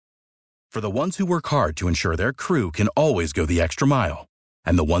For the ones who work hard to ensure their crew can always go the extra mile,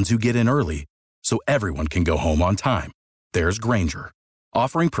 and the ones who get in early so everyone can go home on time, there's Grainger,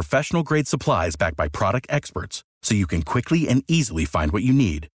 offering professional-grade supplies backed by product experts so you can quickly and easily find what you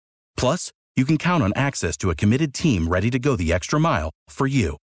need. Plus, you can count on access to a committed team ready to go the extra mile for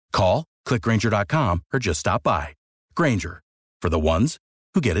you. Call, click Grainger.com, or just stop by. Grainger, for the ones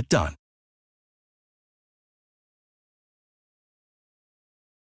who get it done.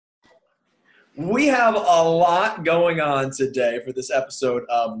 We have a lot going on today for this episode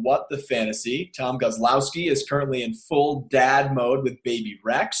of What the Fantasy. Tom Gozlowski is currently in full dad mode with baby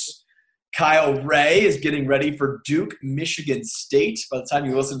Rex. Kyle Ray is getting ready for Duke, Michigan State. By the time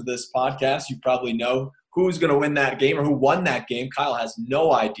you listen to this podcast, you probably know who's going to win that game or who won that game. Kyle has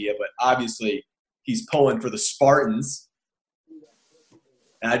no idea, but obviously he's pulling for the Spartans.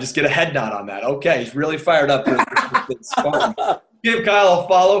 And I just get a head nod on that. Okay, he's really fired up for the Spartans. Give Kyle a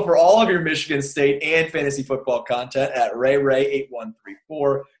follow for all of your Michigan State and fantasy football content at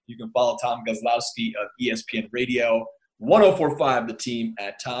RayRay8134. You can follow Tom Gozlowski of ESPN Radio, 1045 The Team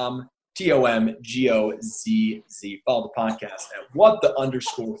at Tom, TOMGOZZ. Follow the podcast at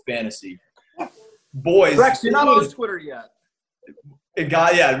 @what_the_fantasy. Boys. Rex, you're not on Twitter yet.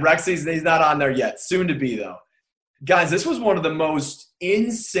 Rex, he's not on there yet. Soon to be, though. Guys, this was one of the most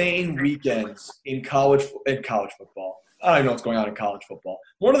insane weekends in college football. I don't even know what's going on in college football.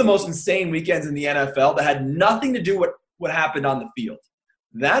 One of the most insane weekends in the NFL that had nothing to do with what happened on the field.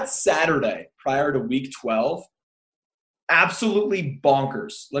 That Saturday, prior to Week 12, absolutely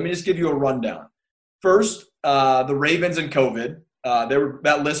bonkers. Let me just give you a rundown. First, the Ravens and COVID.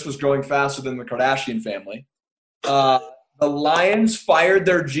 That list was growing faster than the Kardashian family. The Lions fired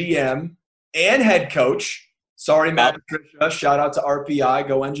their GM and head coach. Sorry, Matt Patricia. Shout out to RPI.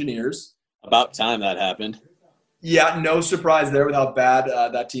 Go Engineers. About time that happened. Yeah, no surprise there with how bad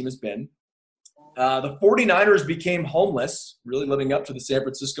that team has been. The 49ers became homeless, really living up to the San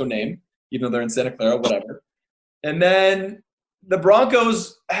Francisco name, even though they're in Santa Clara, whatever. And then the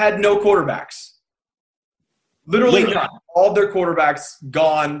Broncos had no quarterbacks. Literally none. All of their quarterbacks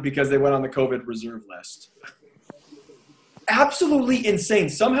gone because they went on the COVID reserve list. Absolutely insane.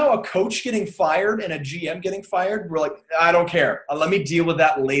 Somehow a coach getting fired and a GM getting fired, we're like, I don't care. Let me deal with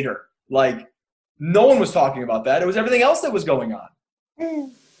that later. Like, no one was talking about that. It was everything else that was going on.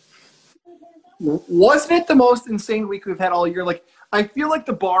 Wasn't it the most insane week we've had all year? Like, I feel like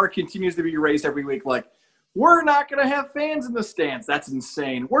the bar continues to be raised every week. Like, we're not going to have fans in the stands. That's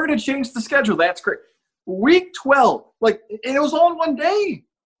insane. We're going to change the schedule. That's great. Week 12, like, and it was all in one day.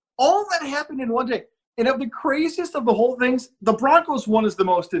 All that happened in one day. And of the craziest of the whole things, the Broncos one is the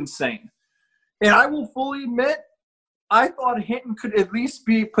most insane. And I will fully admit, I thought Hinton could at least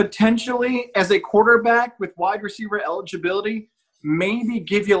be potentially, as a quarterback with wide receiver eligibility, maybe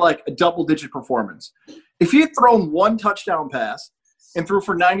give you like a double-digit performance. If he had thrown one touchdown pass and threw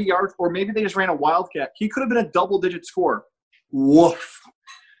for 90 yards, or maybe they just ran a wildcat, he could have been a double-digit scorer. Woof.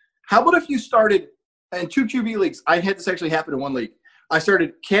 How about if you started in 2 QB leagues? I had this actually happen in one league. I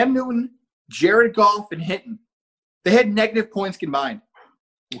started Cam Newton, Jared Goff, and Hinton. They had negative points combined.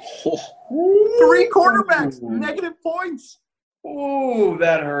 3 quarterbacks, negative points. Ooh,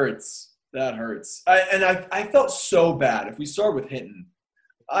 that hurts. That hurts. I felt so bad. If we start with Hinton,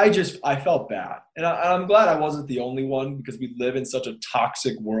 I felt bad. And I'm glad I wasn't the only one because we live in such a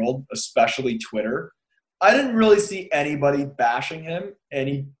toxic world, especially Twitter. I didn't really see anybody bashing him, and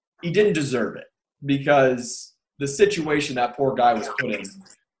he didn't deserve it because the situation that poor guy was put in.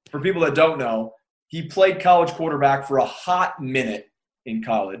 For people that don't know, he played college quarterback for a hot minute in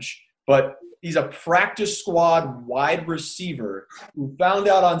college, but he's a practice squad wide receiver who found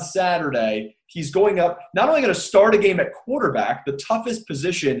out on Saturday he's going up, not only going to start a game at quarterback, the toughest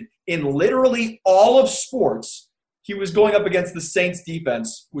position in literally all of sports. He was going up against the Saints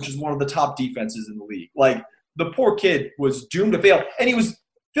defense, which is one of the top defenses in the league. Like, the poor kid was doomed to fail, and he was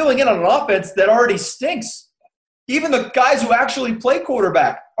filling in on an offense that already stinks. Even the guys who actually play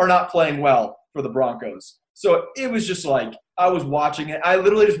quarterback are not playing well for the Broncos. So it was just like, I was watching it. I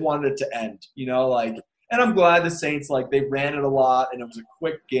literally just wanted it to end, and I'm glad the Saints, they ran it a lot and it was a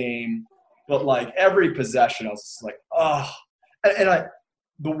quick game. But, every possession, I was just like, oh. And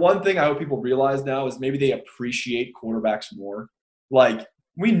the one thing I hope people realize now is maybe they appreciate quarterbacks more.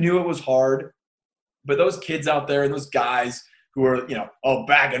 We knew it was hard, but those kids out there and those guys who are,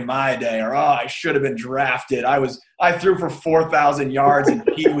 back in my day, or, I should have been drafted. I threw for 4,000 yards in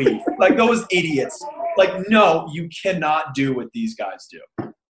Pee Wee. Those idiots. No, you cannot do what these guys do.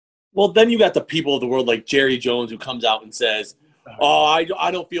 Well, then you got the people of the world like Jerry Jones who comes out and says, I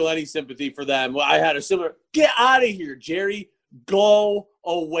don't feel any sympathy for them. Well, I had a similar – get out of here, Jerry. Go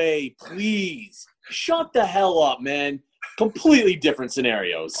away, please. Shut the hell up, man. Completely different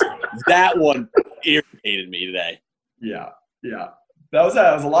scenarios. That one irritated me today. Yeah. That was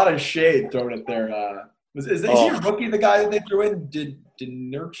a lot of shade thrown at there. Is he a rookie, the guy that they threw in?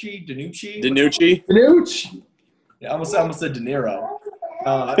 DiNucci? Yeah, I almost said De Niro.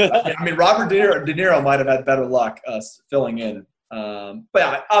 I mean, Robert De Niro might have had better luck filling in. But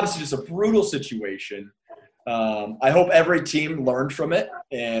yeah, obviously just a brutal situation. I hope every team learned from it.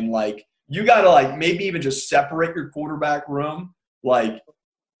 And, you got to, maybe even just separate your quarterback room.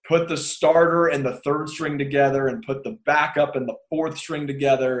 Put the starter and the third string together and put the backup and the fourth string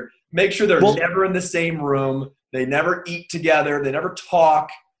together. Make sure they're never in the same room. They never eat together. They never talk.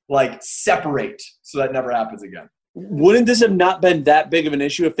 Separate so that never happens again. Wouldn't this have not been that big of an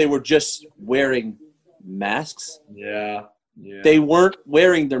issue if they were just wearing masks? Yeah. They weren't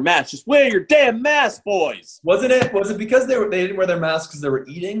wearing their masks. Just wear your damn mask, boys. Was it because they didn't wear their masks because they were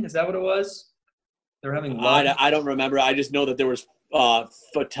eating? Is that what it was? They were having lunch? I don't remember. I just know that there was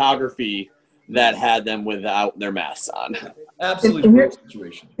photography that had them without their masks on. Absolutely brutal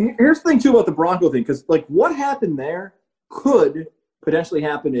situation. Here's the thing, too, about the Bronco thing, because, what happened there could potentially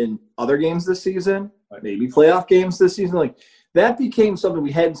happen in other games this season, maybe playoff games this season. That became something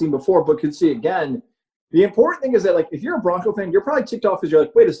we hadn't seen before but could see again. The important thing is that, if you're a Bronco fan, you're probably ticked off because you're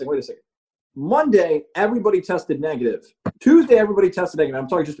like, wait a second. Monday, everybody tested negative. Tuesday, everybody tested negative. I'm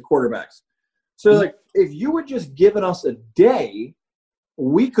talking just the quarterbacks. So, if you had just given us a day,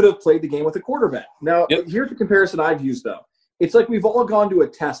 we could have played the game with a quarterback. Now, Here's the comparison I've used, though. It's like we've all gone to a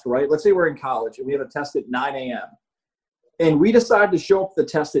test, right? Let's say we're in college and we have a test at 9 a.m. And we decide to show up the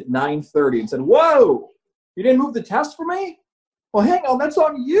test at 9:30 and said, whoa, you didn't move the test for me? Well, hang on, that's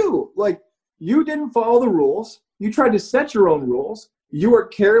on you. You didn't follow the rules. You tried to set your own rules. You were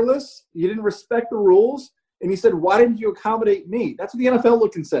careless. You didn't respect the rules. And you said, why didn't you accommodate me? That's what the NFL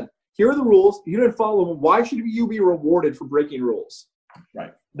looked and said. Here are the rules. You didn't follow them. Why should you be rewarded for breaking rules?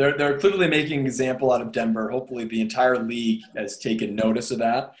 Right. They're clearly making an example out of Denver. Hopefully the entire league has taken notice of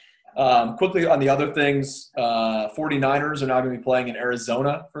that. Quickly on the other things, 49ers are now going to be playing in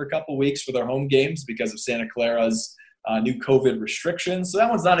Arizona for a couple weeks for their home games because of Santa Clara's new COVID restrictions. So that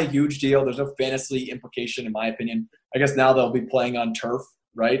one's not a huge deal. There's no fantasy implication, in my opinion. I guess now they'll be playing on turf,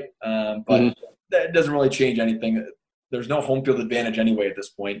 right? But that doesn't really change anything. There's no home field advantage anyway at this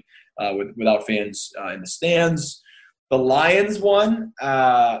point without fans in the stands. The Lions one,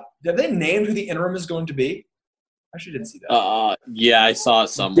 have they named who the interim is going to be? I actually didn't see that. Yeah, I saw it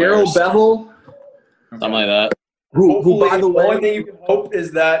somewhere. Daryl Bevel? Something like that. Who, by the way, only thing you can hope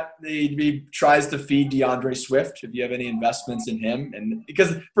is that he tries to feed DeAndre Swift if you have any investments in him. And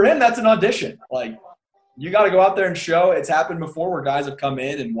because for him, that's an audition. You got to go out there and show. It's happened before where guys have come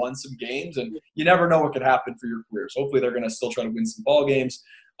in and won some games, and you never know what could happen for your career. So hopefully they're going to still try to win some ball games.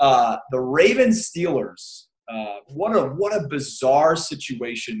 The Ravens-Steelers, what a bizarre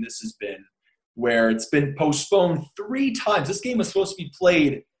situation this has been, where it's been postponed 3 times. This game was supposed to be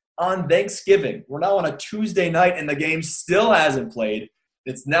played on Thanksgiving. We're now on a Tuesday night, and the game still hasn't played.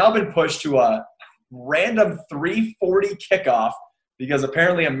 It's now been pushed to a random 3:40 kickoff because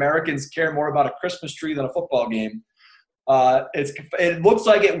apparently Americans care more about a Christmas tree than a football game. It looks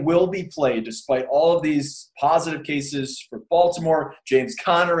like it will be played despite all of these positive cases for Baltimore. James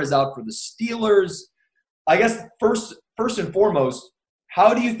Conner is out for the Steelers. I guess first and foremost,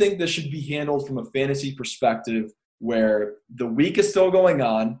 how do you think this should be handled from a fantasy perspective where the week is still going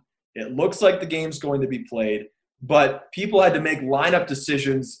on? It looks like the game's going to be played, but people had to make lineup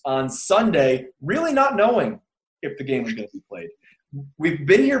decisions on Sunday, really not knowing if the game was going to be played. We've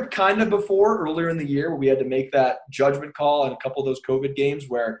been here kind of before earlier in the year where we had to make that judgment call on a couple of those COVID games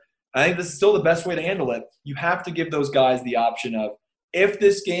where I think this is still the best way to handle it. You have to give those guys the option of, if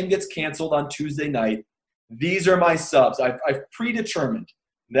this game gets canceled on Tuesday night, these are my subs. I've predetermined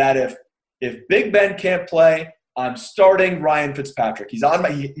that if Big Ben can't play, I'm starting Ryan Fitzpatrick. He's on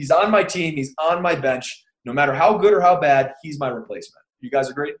my team. He's on my bench. No matter how good or how bad, he's my replacement. You guys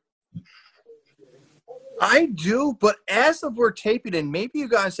agree? I do, but as of we're taping, and maybe you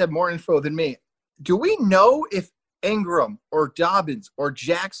guys have more info than me, do we know if Ingram or Dobbins or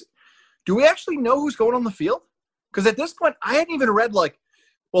Jackson, do we actually know who's going on the field? Because at this point, I hadn't even read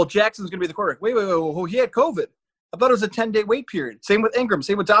Jackson's going to be the quarterback. Wait, he had COVID. I thought it was a 10-day wait period. Same with Ingram,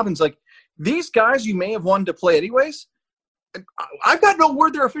 same with Dobbins. These guys you may have wanted to play anyways. I've got no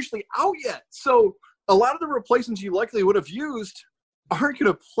word they're officially out yet. So a lot of the replacements you likely would have used aren't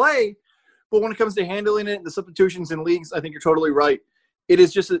going to play. But when it comes to handling it, the substitutions in leagues, I think you're totally right. It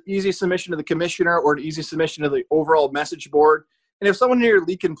is just an easy submission to the commissioner or an easy submission to the overall message board. And if someone in your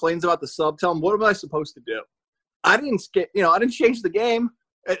league complains about the sub, tell them, what am I supposed to do? I didn't change the game.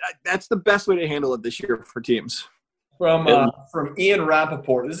 That's the best way to handle it this year for teams. From Ian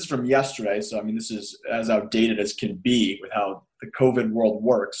Rappaport, this is from yesterday, so I mean this is as outdated as can be with how the COVID world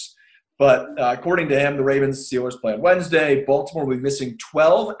works. But according to him, the Ravens Steelers play on Wednesday. Baltimore will be missing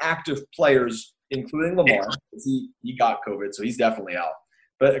 12 active players, including Lamar. He got COVID, so he's definitely out.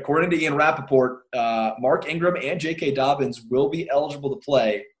 But according to Ian Rappaport, Mark Ingram and J.K. Dobbins will be eligible to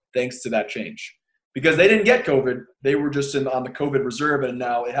play thanks to that change. Because they didn't get COVID, they were just on the COVID reserve, and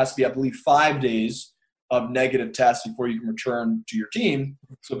now it has to be, I believe, 5 days of negative tests before you can return to your team.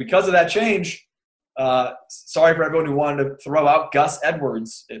 So because of that change, sorry for everyone who wanted to throw out Gus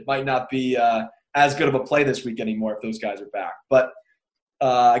Edwards. It might not be as good of a play this week anymore if those guys are back. But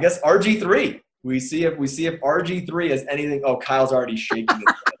I guess RG3. We see if RG3 has anything. Oh, Kyle's already shaking his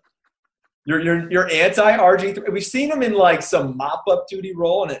head. You're anti RG3. We've seen him in like some mop up duty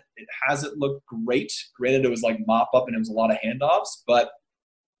role, and it hasn't looked great. Granted, it was like mop up and it was a lot of handoffs, but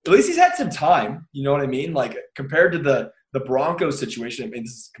at least he's had some time. You know what I mean? Like compared to the Broncos situation, I mean,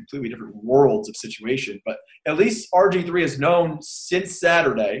 this is completely different worlds of situation, but at least RG3 has known since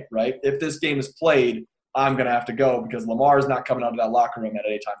Saturday, right? If this game is played, I'm going to have to go because Lamar is not coming out of that locker room at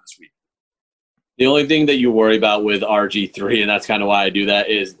any time this week. The only thing that you worry about with RG3, and that's kind of why I do that,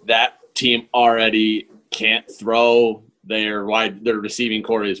 is that team already can't throw. Their receiving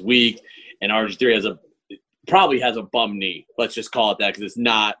core is weak, and RG3 probably has a bum knee. Let's just call it that because it's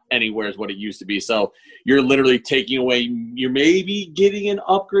not anywhere as what it used to be. So you're literally taking away – you're maybe getting an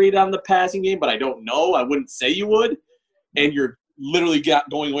upgrade on the passing game, but I don't know. I wouldn't say you would. And you're literally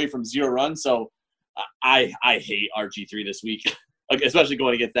going away from 0 runs. So I hate RG3 this week, especially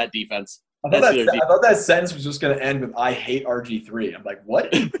going against that defense. I thought that sentence was just going to end with "I hate RG3." I'm like,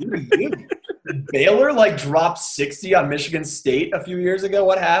 what did he do? Did Baylor drop 60 on Michigan State a few years ago?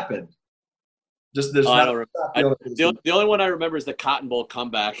 What happened? The only one I remember is the Cotton Bowl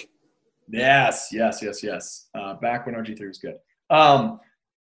comeback. Yes. Back when RG3 was good.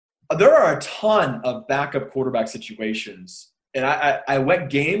 There are a ton of backup quarterback situations, and I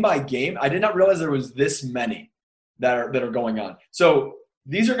went game by game. I did not realize there was this many that are going on. So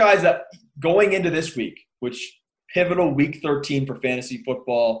these are guys that going into this week, which pivotal week 13 for fantasy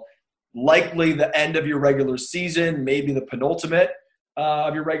football, likely the end of your regular season, maybe the penultimate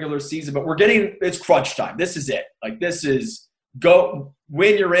of your regular season, but it's crunch time. This is it. This is go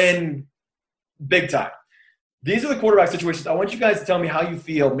when you're in big time. These are the quarterback situations. I want you guys to tell me how you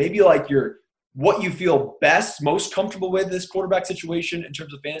feel, maybe what you feel best, most comfortable with this quarterback situation in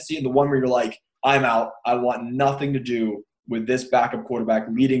terms of fantasy, and the one where you're like, I'm out. I want nothing to do with this backup quarterback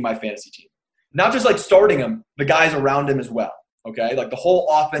leading my fantasy team. Not just starting him, the guys around him as well, okay? The whole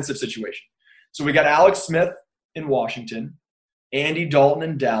offensive situation. So we got Alex Smith in Washington, Andy Dalton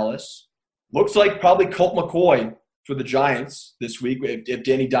in Dallas. Looks like probably Colt McCoy for the Giants this week if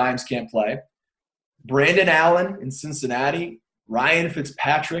Danny Dimes can't play. Brandon Allen in Cincinnati. Ryan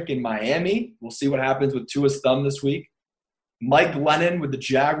Fitzpatrick in Miami. We'll see what happens with Tua's thumb this week. Mike Glennon with the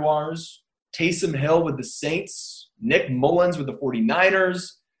Jaguars. Taysom Hill with the Saints. Nick Mullins with the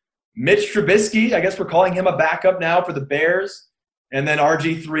 49ers. Mitch Trubisky, I guess we're calling him a backup now for the Bears. And then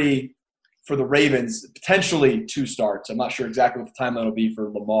RG3 for the Ravens, potentially 2 starts. I'm not sure exactly what the timeline will be for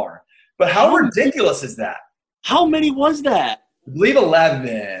Lamar. But how ridiculous is that? How many was that? I believe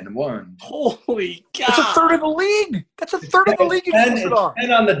 11. One. Holy God. That's a third of the league. That's a third of the league. 10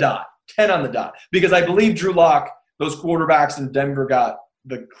 on the dot. 10 on the dot. Because I believe Drew Lock, those quarterbacks in Denver got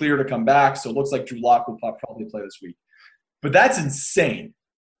the clear to come back. So it looks like Drew Lock will probably play this week. But that's insane.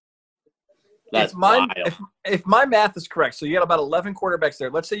 If my math is correct, so you got about 11 quarterbacks there.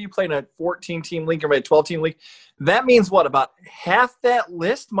 Let's say you play in a 14-team league or a 12-team league. That means what? About half that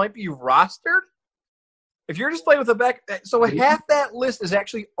list might be rostered? If you're just playing with a back – so half that list is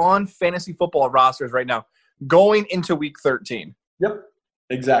actually on fantasy football rosters right now going into Week 13. Yep,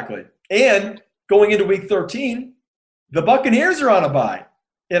 exactly. And going into Week 13, the Buccaneers are on a bye.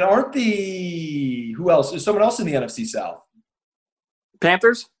 And aren't the – who else? Is someone else in the NFC South?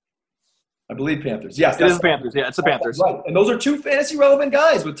 Panthers? I believe Panthers. Yes. It is the Panthers. Yeah, it's the Panthers. Right. And those are 2 fantasy-relevant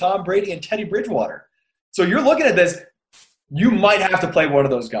guys with Tom Brady and Teddy Bridgewater. So you're looking at this, you might have to play one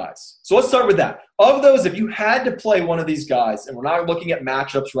of those guys. So let's start with that. Of those, if you had to play one of these guys, and we're not looking at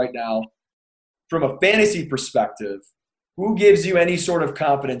matchups right now, from a fantasy perspective, who gives you any sort of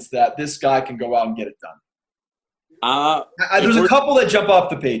confidence that this guy can go out and get it done? There's a couple that jump off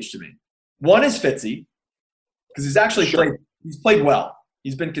the page to me. One is Fitzy, because he's played well.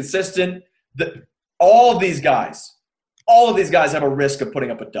 He's been consistent. All of these guys have a risk of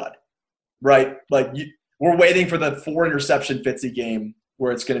putting up a dud, right? We're waiting for the 4 interception Fitzy game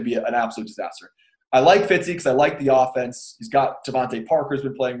where it's going to be an absolute disaster. I like Fitzy because I like the offense. He's got Devontae Parker's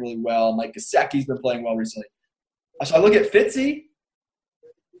been playing really well. Mike Gesicki's been playing well recently. So I look at Fitzy,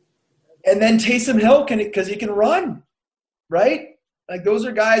 and then Taysom Hill because he can run, right? Like those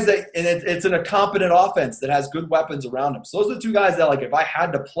are guys that, and it's in a competent offense that has good weapons around him. So those are the two guys that, like, if I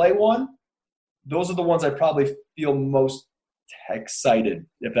had to play one, those are the ones I probably feel most excited,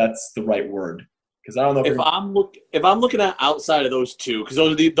 if that's the right word. Because I don't know if I'm looking at outside of those two, because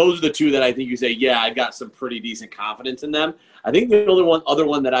those are the two that I think you say, yeah, I got some pretty decent confidence in them. I think the other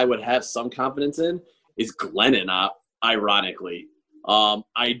one that I would have some confidence in is Glennon. Ironically,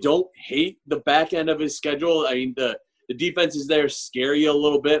 I don't hate the back end of his schedule. I mean, the defenses there scare you a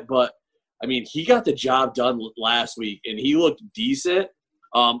little bit, but I mean, he got the job done last week, and he looked decent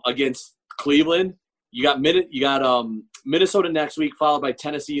against Cleveland. You got Minnesota next week, followed by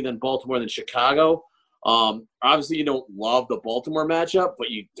Tennessee, then Baltimore, then Chicago. Obviously, you don't love the Baltimore matchup, but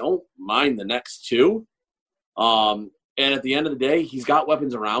you don't mind the next two. And at the end of the day, he's got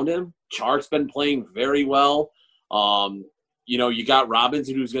weapons around him. Chark's been playing very well. You got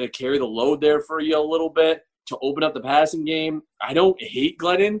Robinson, who's going to carry the load there for you a little bit to open up the passing game. I don't hate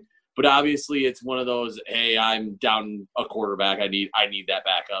Glennon, but obviously it's one of those, hey, I'm down a quarterback. I need that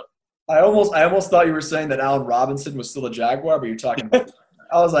backup. I almost thought you were saying that Allen Robinson was still a Jaguar, but you're talking about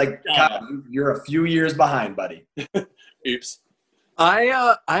 – I was like, God, you're a few years behind, buddy. Oops.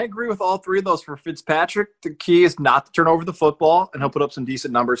 I agree with all three of those for Fitzpatrick. The key is not to turn over the football, and he'll put up some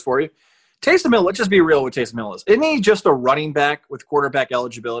decent numbers for you. Taysom Hill, let's just be real with Taysom Hill is. Isn't he just a running back with quarterback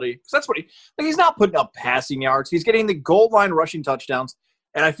eligibility? Because that's what he's not putting up passing yards. He's getting the goal line rushing touchdowns.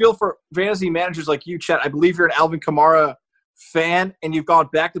 And I feel for fantasy managers like you, Chet, I believe you're an Alvin Kamara fan, and you've gone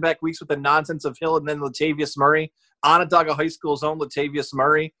back-to-back weeks with the nonsense of Hill and then Latavius Murray, Onondaga High School's own Latavius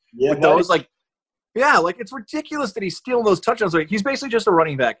Murray. Yeah, with those, it's ridiculous that he's stealing those touchdowns. Like, he's basically just a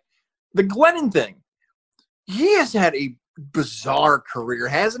running back. The Glennon thing, he has had a bizarre career,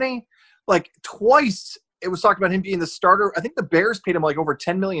 hasn't he? Like, twice it was talked about him being the starter. I think the Bears paid him like over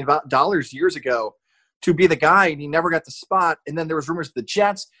 $10 million years ago to be the guy, and he never got the spot. And then there was rumors of the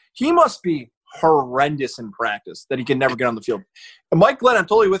Jets. He must be horrendous in practice that he can never get on the field. And Mike Glenn, I'm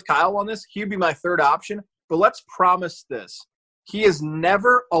totally with Kyle on this. He'd be my third option. But let's promise this. He is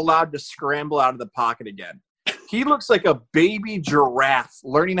never allowed to scramble out of the pocket again. He looks like a baby giraffe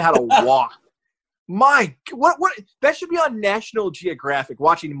learning how to walk. What that should be on National Geographic,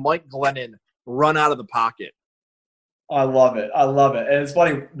 watching Mike Glennon run out of the pocket. I love it. And it's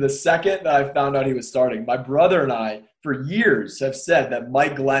funny, the second that I found out he was starting, my brother and I, for years, have said that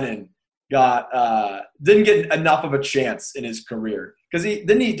Mike Glennon didn't get enough of a chance in his career. Because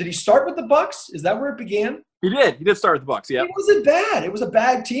did he start with the Bucs? Is that where it began? He did start with the Bucs, yeah. It wasn't bad. It was a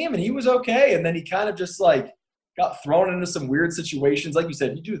bad team, and he was okay. And then he kind of just got thrown into some weird situations. Like you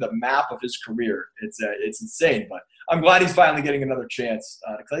said, you do the map of his career. It's insane. But I'm glad he's finally getting another chance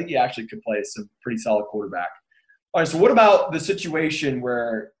because I think he actually could play some pretty solid quarterback. All right, so what about the situation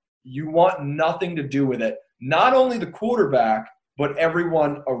where you want nothing to do with it? Not only the quarterback, but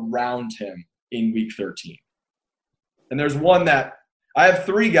everyone around him in Week 13. And there's one that I have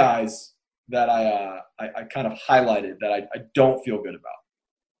three guys that I kind of highlighted that I don't feel good about.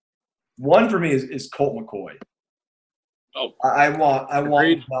 One for me is Colt McCoy. Oh, I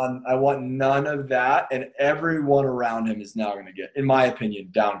want none of that, and everyone around him is now going to get, in my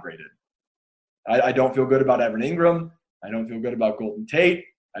opinion, downgraded. I don't feel good about Evan Ingram. I don't feel good about Golden Tate.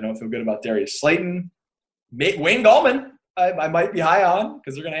 I don't feel good about Darius Slayton. Wayne Gallman, I might be high on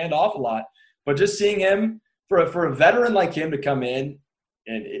because they're going to hand off a lot. But just seeing him, for a veteran like him to come in,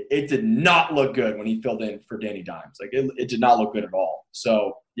 and it did not look good when he filled in for Danny Dimes. Like, it did not look good at all.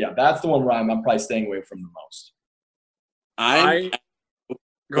 So, yeah, that's the one where I'm probably staying away from the most.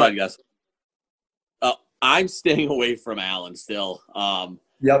 Go ahead, guys. I'm staying away from Allen still.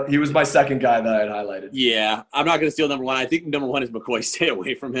 Yep, he was my second guy that I had highlighted. Yeah, I'm not going to steal number one. I think number one is McCoy. Stay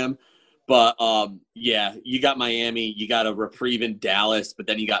away from him. But, yeah, you got Miami. You got a reprieve in Dallas, but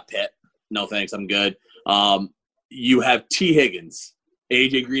then you got Pitt. No thanks, I'm good. You have T. Higgins.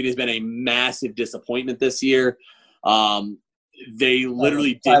 A.J. Green has been a massive disappointment this year. They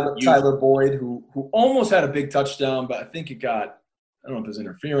literally Tyler Boyd, who almost had a big touchdown, but I think it got – I don't know if it was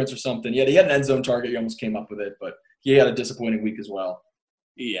interference or something. Yeah, he had an end zone target. He almost came up with it, but he had a disappointing week as well.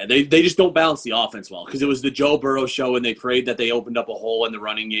 Yeah, they just don't balance the offense well because it was the Joe Burrow show, and they prayed that they opened up a hole in the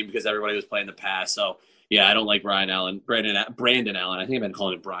running game because everybody was playing the pass. So, yeah, I don't like Brandon Allen. I think I've been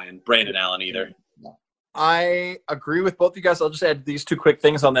calling it Brandon Allen either. I agree with both of you guys. I'll just add these two quick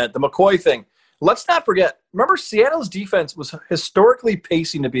things on that. The McCoy thing. Let's not forget, remember Seattle's defense was historically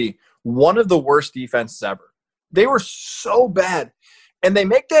pacing to be one of the worst defenses ever. They were so bad. And they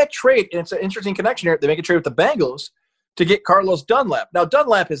make that trade, and it's an interesting connection here. They make a trade with the Bengals to get Carlos Dunlap. Now,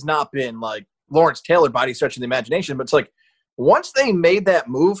 Dunlap has not been like Lawrence Taylor by any stretch of the imagination, but it's like once they made that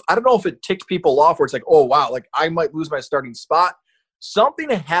move, I don't know if it ticked people off where it's like, oh, wow, like I might lose my starting spot. Something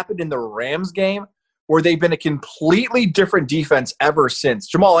happened in the Rams game where they've been a completely different defense ever since.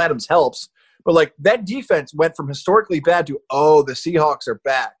 Jamal Adams helps, but like that defense went from historically bad to, oh, the Seahawks are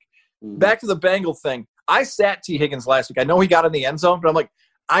back. Mm-hmm. Back to the Bengal thing. I sat T. Higgins last week. I know he got in the end zone, but I'm like,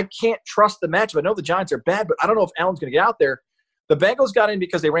 I can't trust the matchup. I know the Giants are bad, but I don't know if Allen's going to get out there. The Bengals got in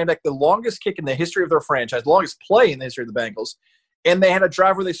because they ran back the longest kick in the history of their franchise, longest play in the history of the Bengals, and they had a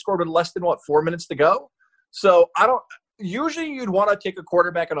drive where they scored with less than, 4 minutes to go? So I don't – usually you'd want to take a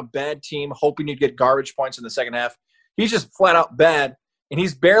quarterback on a bad team hoping you'd get garbage points in the second half. He's just flat out bad, and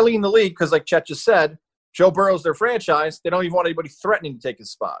he's barely in the league because, like Chet just said, Joe Burrow's their franchise. They don't even want anybody threatening to take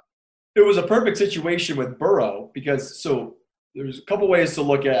his spot. It was a perfect situation with Burrow because there's a couple ways to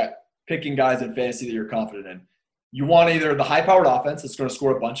look at picking guys in fantasy that you're confident in. You want either the high-powered offense that's going to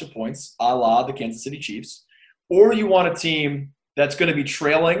score a bunch of points, a la the Kansas City Chiefs, or you want a team that's going to be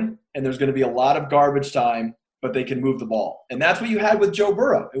trailing and there's going to be a lot of garbage time, but they can move the ball. And that's what you had with Joe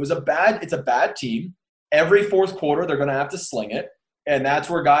Burrow. It's a bad team. Every fourth quarter, they're going to have to sling it. And that's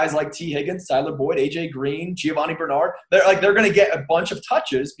where guys like T. Higgins, Tyler Boyd, A.J. Green, Giovanni Bernard, they're going to get a bunch of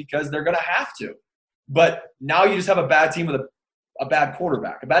touches because they're going to have to. But now you just have a bad team with a bad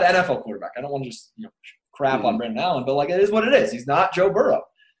quarterback, a bad NFL quarterback. I don't want to just crap on Brandon Allen, but like it is what it is. He's not Joe Burrow.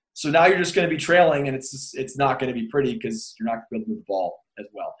 So now you're just going to be trailing, and it's not going to be pretty because you're not going to be able to move the ball as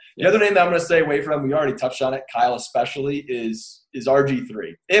well. The other name that I'm going to stay away from, we already touched on it, Kyle especially, is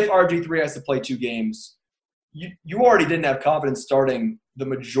RG3. If RG3 has to play 2 games, you already didn't have confidence starting the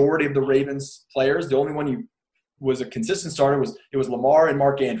majority of the Ravens players. The only one you was a consistent starter was Lamar and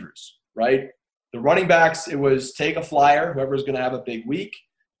Mark Andrews, right? The running backs, it was take a flyer, whoever's going to have a big week.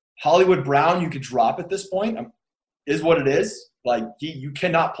 Hollywood Brown, you could drop at this point, is what it is. Like, you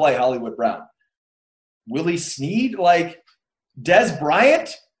cannot play Hollywood Brown. Willie Snead, like Des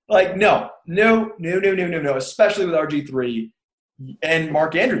Bryant, like no, especially with RG3 and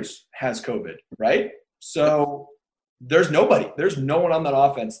Mark Andrews has COVID, right? So there's nobody. There's no one on that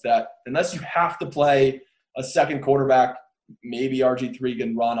offense that, unless you have to play a second quarterback, maybe RG3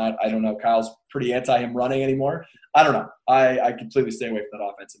 can run. I don't know. Kyle's pretty anti him running anymore. I don't know. I completely stay away from that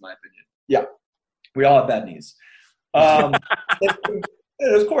offense, in my opinion. Yeah, we all have bad knees. And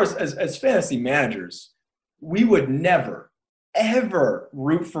of course, as fantasy managers, we would never, ever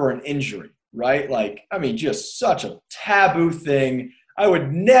root for an injury, right? Like, I mean, just such a taboo thing. I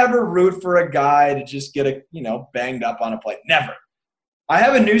would never root for a guy to just get banged up on a play. Never. I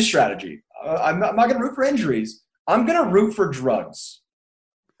have a new strategy. I'm not going to root for injuries. I'm going to root for drugs.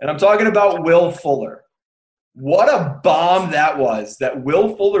 And I'm talking about Will Fuller. What a bomb that was, that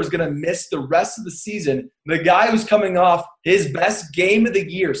Will Fuller is going to miss the rest of the season. The guy who's coming off his best game of the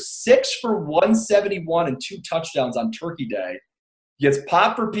year, 6 for 171 and 2 touchdowns on Turkey Day, gets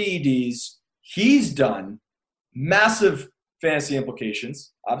popped for PEDs. He's done. Massive fantasy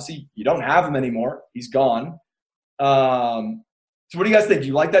implications. Obviously, you don't have him anymore. He's gone. So what do you guys think? Do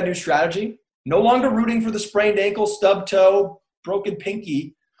you like that new strategy? No longer rooting for the sprained ankle, stub toe, broken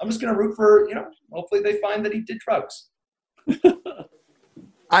pinky. I'm just going to root for, hopefully they find that he did drugs.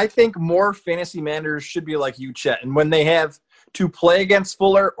 I think more fantasy managers should be like you, Chet. And when they have to play against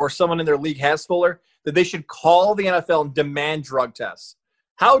Fuller or someone in their league has Fuller, that they should call the NFL and demand drug tests.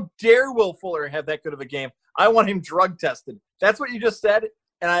 How dare Will Fuller have that good of a game? I want him drug tested. That's what you just said,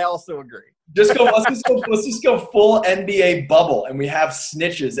 and I also agree. Let's just go full NBA bubble, and we have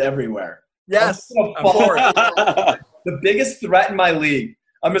snitches everywhere. Yes. The biggest threat in my league.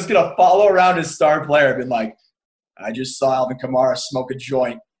 I'm just going to follow around his star player and be like, I just saw Alvin Kamara smoke a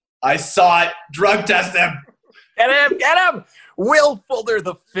joint. I saw it. Drug test him. Get him. Will Fuller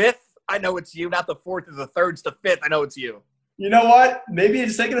the 5th. I know it's you. Not the 4th or the 3rd. It's the 5th. I know it's you. You know what? Maybe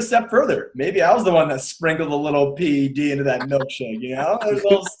just take it a step further. Maybe I was the one that sprinkled a little PED into that milkshake, There's a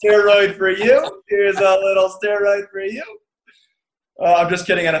little steroid for you. Here's a little steroid for you. I'm just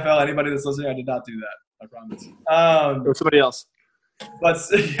kidding, NFL. Anybody that's listening, I did not do that. I promise. Or somebody else. But,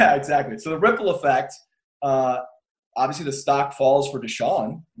 yeah, exactly. So the ripple effect, obviously the stock falls for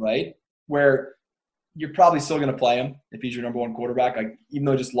Deshaun, right, where you're probably still going to play him if he's your number one quarterback. Like, even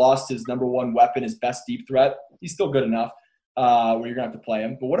though he just lost his number one weapon, his best deep threat, he's still good enough. Where you're going to have to play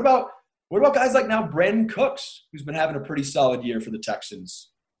him. But what about guys like now Brandon Cooks, who's been having a pretty solid year for the Texans?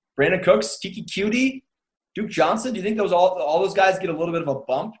 Brandon Cooks, Kiki Cutie, Duke Johnson. Do you think all those guys get a little bit of a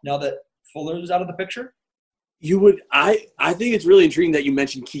bump now that Fuller's out of the picture? I think it's really intriguing that you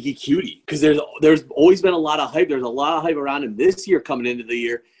mentioned Kiki Cutie, because there's always been a lot of hype. There's a lot of hype around him this year coming into the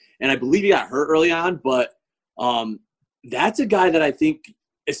year, and I believe he got hurt early on. But that's a guy that I think,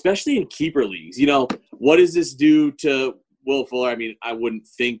 especially in keeper leagues, what does this do to Will Fuller? I mean, I wouldn't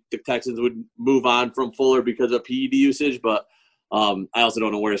think the Texans would move on from Fuller because of PED usage, but I also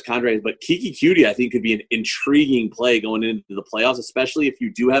don't know where his contract is. But Kiki Cutie, I think, could be an intriguing play going into the playoffs, especially if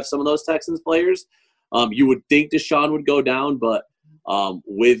you do have some of those Texans players. You would think Deshaun would go down, but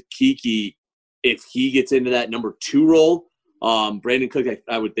with Kiki, if he gets into that number 2 role, Brandon Cook,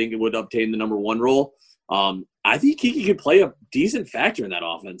 I would think it would obtain the number 1 role. I think Kiki could play a decent factor in that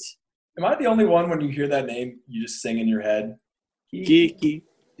offense. Am I the only one when you hear that name, you just sing in your head? Kiki,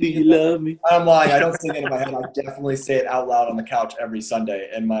 do you love me? I'm lying. I don't sing it in my head. I definitely say it out loud on the couch every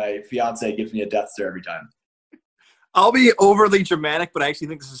Sunday, and my fiance gives me a death stare every time. I'll be overly dramatic, but I actually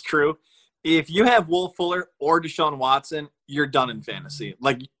think this is true. If you have Will Fuller or Deshaun Watson, you're done in fantasy.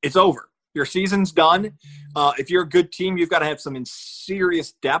 Like, it's over. Your season's done. If you're a good team, you've got to have some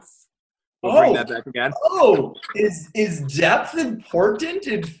serious depth. We'll bring that back again. Oh, is depth important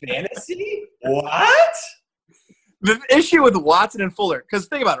in fantasy? What? The issue with Watson and Fuller, because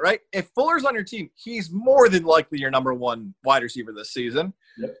think about it, right? If Fuller's on your team, he's more than likely your number 1 wide receiver this season.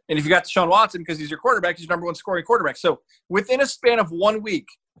 Yep. And if you got Deshaun Watson, because he's your quarterback, he's your number 1 scoring quarterback. So within a span of 1 week,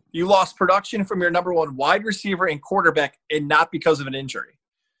 you lost production from your number 1 wide receiver and quarterback, and not because of an injury.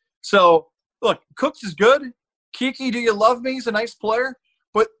 So, look, Cooks is good. Kiki, do you love me? He's a nice player.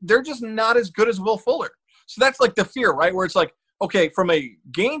 But they're just not as good as Will Fuller. So that's like the fear, right? Where it's like, okay, from a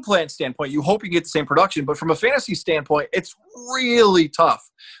game plan standpoint, you hope you get the same production. But from a fantasy standpoint, it's really tough.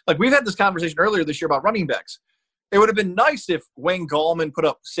 Like, we've had this conversation earlier this year about running backs. It would have been nice if Wayne Gallman put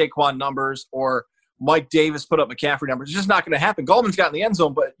up Saquon numbers or Mike Davis put up McCaffrey numbers. It's just not going to happen. Gallman's got in the end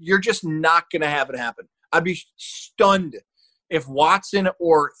zone, but you're just not going to have it happen. I'd be stunned if Watson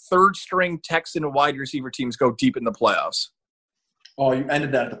or third-string Texan wide receiver teams go deep in the playoffs. Oh, you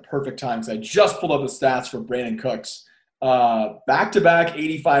ended that at the perfect time, because I just pulled up the stats for Brandon Cooks. Back-to-back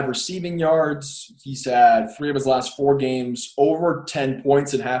 85 receiving yards. He's had 3 of his last 4 games over 10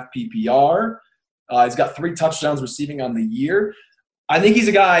 points in half PPR. He's got 3 touchdowns receiving on the year. I think he's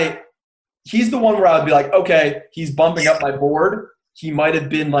a guy – he's the one where I would be like, okay, he's bumping up my board. He might have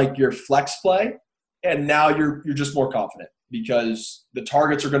been like your flex play, and now you're just more confident because the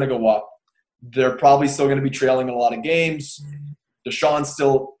targets are going to go up. They're probably still going to be trailing in a lot of games. Deshaun's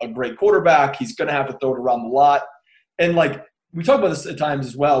still a great quarterback. He's going to have to throw it around the lot. And, like, we talk about this at times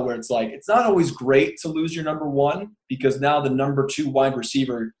as well, where it's like it's not always great to lose your number 1 because now the number 2 wide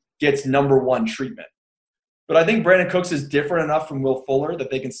receiver gets number 1 treatment. But I think Brandon Cooks is different enough from Will Fuller that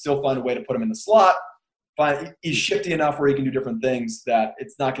they can still find a way to put him in the slot. He's shifty enough where he can do different things that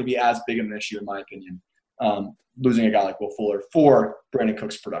it's not going to be as big of an issue, in my opinion, losing a guy like Will Fuller for Brandon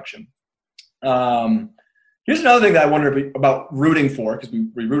Cooks' production. Here's another thing that I wonder about rooting for, because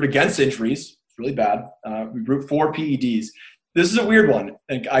we root against injuries. It's really bad. We root for PEDs. This is a weird one.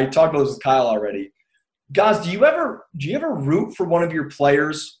 And I talked about this with Kyle already. Guys, do you ever root for one of your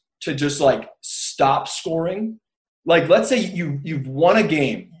players to just, like, stop scoring? Like, let's say you've won a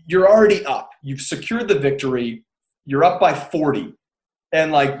game. You're already up. You've secured the victory. You're up by 40.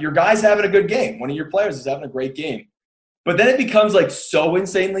 And, like, your guy's having a good game. One of your players is having a great game. But then it becomes, like, so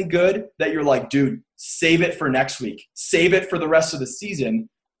insanely good that you're like, dude, save it for next week. Save it for the rest of the season.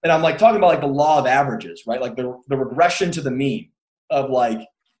 And I'm, like, talking about, like, the law of averages, right? Like, the regression to the mean of, like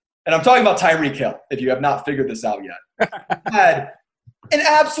 – and I'm talking about Tyreek Hill, if you have not figured this out yet. Had an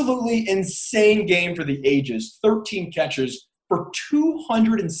absolutely insane game for the ages, 13 catches for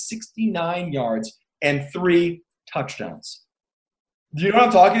 269 yards and 3 touchdowns. Do you know what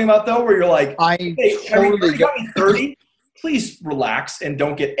I'm talking about, though, where you're like, hey, totally got me 30? Please relax and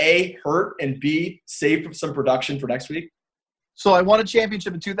don't get A, hurt, and B, save some production for next week. So I won a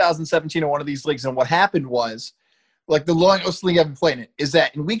championship in 2017 in one of these leagues, and what happened was, like, the longest league I've been playing it, is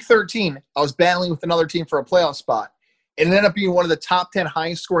that in week 13, I was battling with another team for a playoff spot. It ended up being one of the top 10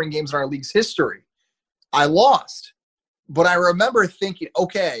 highest scoring games in our league's history. I lost, but I remember thinking,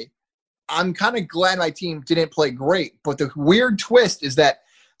 okay, I'm kind of glad my team didn't play great. But the weird twist is that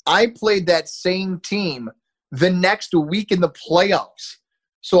I played that same team the next week in the playoffs.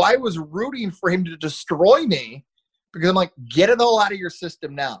 So I was rooting for him to destroy me because I'm like, get it all out of your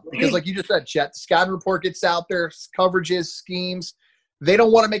system now. Because like you just said, Chet, the scouting report gets out there, coverages, schemes. They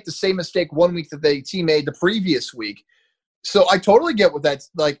don't want to make the same mistake one week that the team made the previous week. So I totally get what that's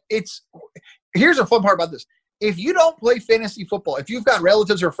like. Here's a fun part about this. If you don't play fantasy football, if you've got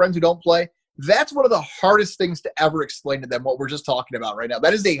relatives or friends who don't play, that's one of the hardest things to ever explain to them, what we're just talking about right now.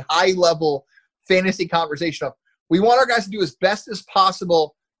 That is a high-level fantasy conversation of we want our guys to do as best as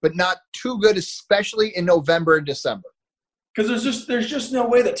possible, but not too good, especially in November and December. Because there's just no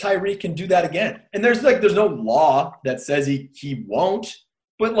way that Tyreek can do that again. And there's no law that says he won't.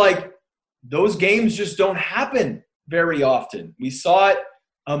 But like those games just don't happen very often. We saw it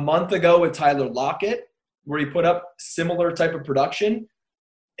a month ago with Tyler Lockett, where he put up similar type of production.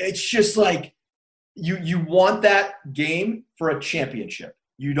 It's just like you want that game for a championship.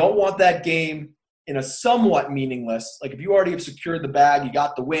 You don't want that game in a somewhat meaningless, like if you already have secured the bag, you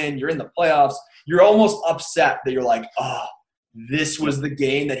got the win, you're in the playoffs, you're almost upset that you're like, oh, this was the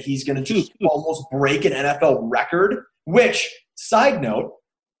game that he's going to just almost break an NFL record. Which, side note,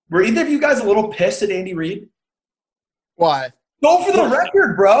 were either of you guys a little pissed at Andy Reid? Why? Go for the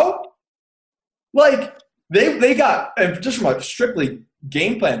record, bro. Like, they got, and just from a strictly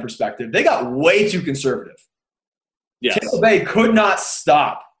game plan perspective, they got way too conservative. Yes. Tampa Bay could not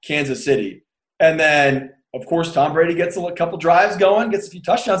stop Kansas City. And then, of course, Tom Brady gets a couple drives going, gets a few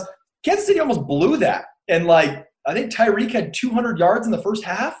touchdowns. Kansas City almost blew that. And, like, I think Tyreek had 200 yards in the first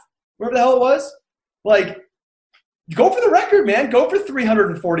half, whatever the hell it was. Like, go for the record, man. Go for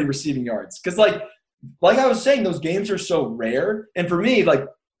 340 receiving yards. Because, like I was saying, those games are so rare. And for me, like,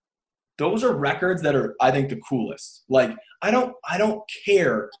 those are records that are, I think, the coolest. Like, I don't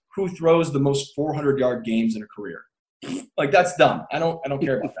care who throws the most 400-yard games in a career. Like, that's dumb. I don't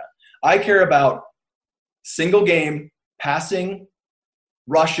care about that. I care about single game passing,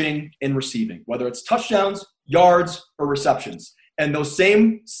 rushing, and receiving, whether it's touchdowns, yards, or receptions. And those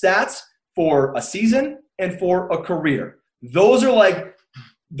same stats for a season and for a career. Those are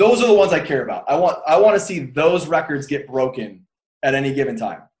the ones I care about. I want to see those records get broken at any given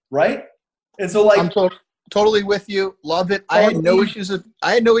time, right? And so, like, I'm totally with you. Love it. I had no issues with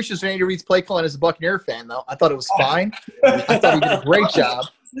Andy Reid's play calling as a Buccaneer fan, though. I thought it was fine. I thought he did a great job.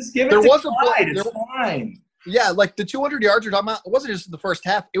 Just give it to Clyde. It's fine. Yeah, like the 200 yards you're talking about, it wasn't just the first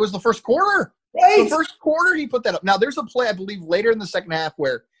half. It was the first quarter. Right. The first quarter, he put that up. Now, there's a play, I believe, later in the second half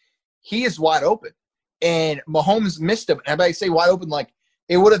where he is wide open, and Mahomes missed him. And I say wide open, like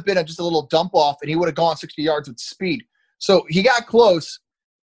it would have been just a little dump off, and he would have gone 60 yards with speed. So he got close.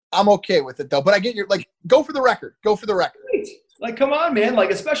 I'm okay with it, though. But I get your, like, go for the record. Go for the record. Right. Like, come on, man.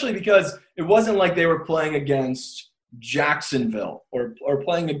 Like, especially because it wasn't like they were playing against Jacksonville or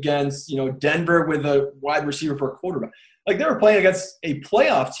playing against, Denver with a wide receiver for a quarterback. Like, they were playing against a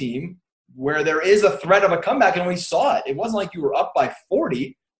playoff team where there is a threat of a comeback, and we saw it. It wasn't like you were up by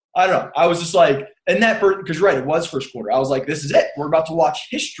 40. I don't know. I was just like, because you're right, it was first quarter. I was like, this is it. We're about to watch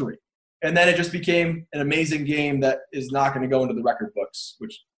history. And then it just became an amazing game that is not going to go into the record books,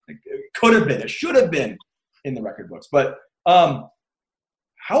 which it could have been. It should have been in the record books. But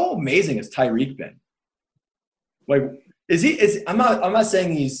how amazing has Tyreek been? Like, I'm not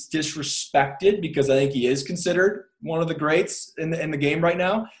saying he's disrespected, because I think he is considered one of the greats in the game right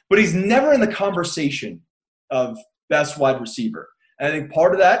now, but he's never in the conversation of best wide receiver. And I think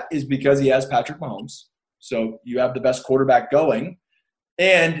part of that is because he has Patrick Mahomes. So you have the best quarterback going,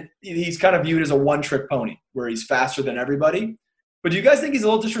 and he's kind of viewed as a one-trick pony where he's faster than everybody. But do you guys think he's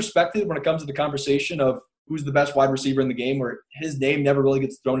a little disrespected when it comes to the conversation of who's the best wide receiver in the game, where his name never really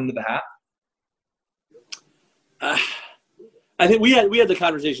gets thrown into the hat? I think we had the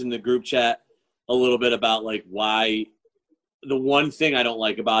conversation in the group chat a little bit about, like, why the one thing I don't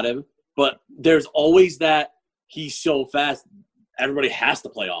like about him, but there's always that he's so fast, everybody has to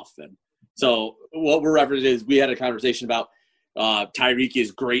play off him. So what we're referencing is we had a conversation about Tyreek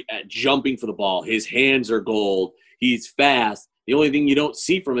is great at jumping for the ball. His hands are gold. He's fast. The only thing you don't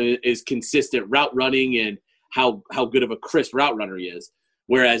see from him is consistent route running and how good of a crisp route runner he is.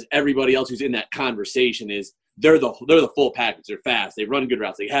 Whereas everybody else who's in that conversation is they're the full package. They're fast. They run good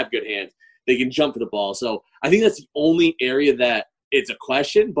routes. They have good hands. They can jump for the ball. So I think that's the only area that it's a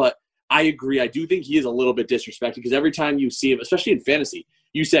question. But I agree. I do think he is a little bit disrespected, because every time you see him, especially in fantasy,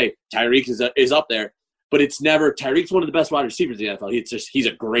 you say Tyreek is up there, but it's never – Tyreek's one of the best wide receivers in the NFL. He's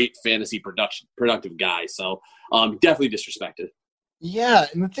a great fantasy productive guy. So definitely disrespected. Yeah,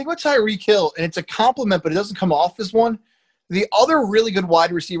 and the thing with Tyreek Hill, and it's a compliment, but it doesn't come off as one, the other really good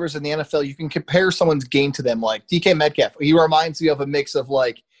wide receivers in the NFL, you can compare someone's game to them, like DK Metcalf. He reminds me of a mix of,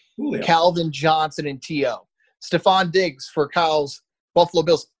 like, Julio, Calvin Johnson, and T.O. Stephon Diggs for Kyle's Buffalo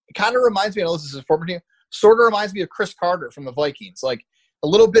Bills. It kind of reminds me – I know this is a former team – sort of reminds me of Chris Carter from the Vikings. Like, a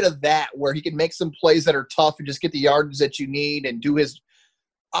little bit of that, where he can make some plays that are tough and just get the yardage that you need and do his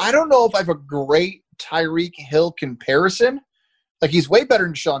 – I don't know if I have a great Tyreek Hill comparison. Like, he's way better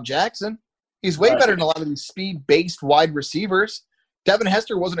than Deshaun Jackson. He's way better than a lot of these speed-based wide receivers. Devin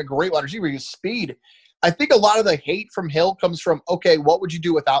Hester wasn't a great wide receiver. He was speed. I think a lot of the hate from Hill comes from, okay, what would you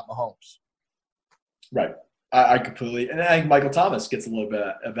do without Mahomes? Right. I completely, and I think Michael Thomas gets a little bit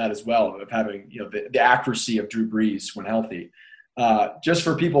of that as well, of having, the accuracy of Drew Brees when healthy. Just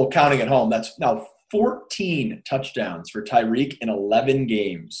for people counting at home, that's now 14 touchdowns for Tyreek in 11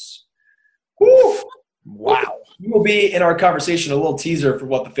 games. Woo! Wow. We will be in our conversation, a little teaser for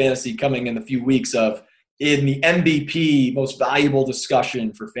what the fantasy coming in a few weeks of in the MVP most valuable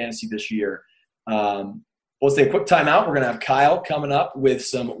discussion for fantasy this year. We'll take a quick timeout. We're going to have Kyle coming up with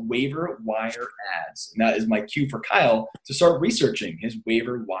some waiver wire ads. And that is my cue for Kyle to start researching his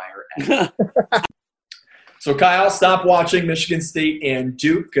waiver wire ads. So, Kyle, stop watching Michigan State and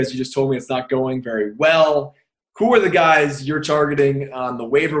Duke because you just told me it's not going very well. Who are the guys you're targeting on the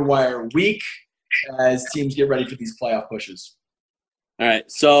waiver wire week as teams get ready for these playoff pushes? All right,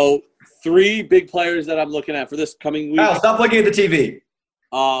 so 3 big players that I'm looking at for this coming week. Kyle, stop looking at the TV.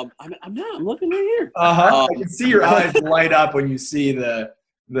 I'm not. I'm looking right here. I can see your eyes light up when you see the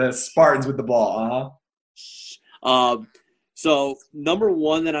Spartans with the ball. So number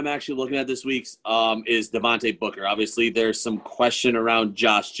 1 that I'm actually looking at this week is Devontae Booker. Obviously, there's some question around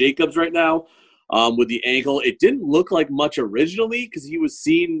Josh Jacobs right now with the ankle. It didn't look like much originally because he was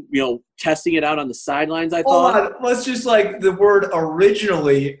seen, testing it out on the sidelines. I thought. Hold on. Let's just the word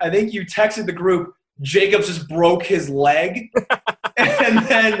originally. I think you texted the group. Jacobs just broke his leg. and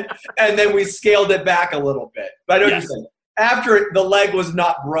then we scaled it back a little bit. But I know what you're saying. After the leg was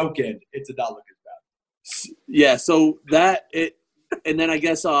not broken, it did not look as bad. Yeah, so and then I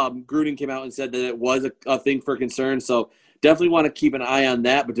guess Gruden came out and said that it was a thing for concern. So definitely want to keep an eye on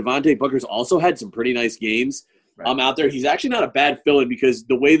that. But Devontae Booker's also had some pretty nice games out there. He's actually not a bad fill-in because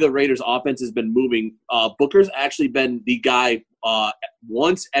the way the Raiders' offense has been moving, Booker's actually been the guy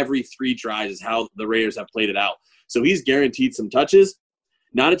once every 3 drives is how the Raiders have played it out. So he's guaranteed some touches.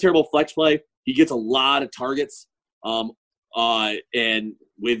 Not a terrible flex play. He gets a lot of targets. And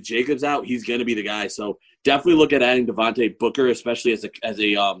with Jacobs out, he's going to be the guy. So definitely look at adding Devontae Booker, especially as a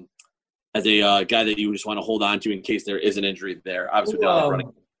guy that you just want to hold on to in case there is an injury there. Obviously,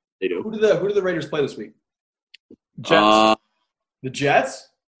 running. They do. Who do the Raiders play this week? Jets. The Jets?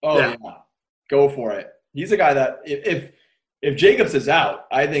 Oh, yeah. Go for it. He's a guy that if Jacobs is out,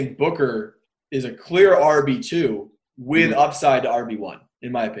 I think Booker is a clear RB2 with upside to RB1,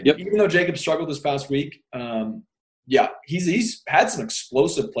 in my opinion. Even though Jacobs struggled this past week, he's had some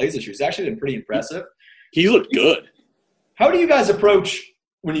explosive plays this year. He's actually been pretty impressive. He looked good. How do you guys approach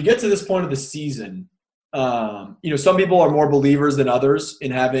when you get to this point of the season? Some people are more believers than others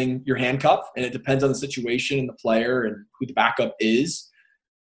in having your handcuff, and it depends on the situation and the player and who the backup is.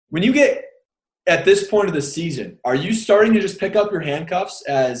 When you get at this point of the season, are you starting to just pick up your handcuffs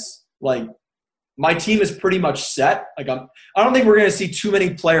as my team is pretty much set? I don't think we're going to see too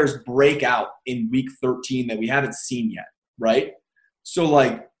many players break out in week 13 that we haven't seen yet, right? So,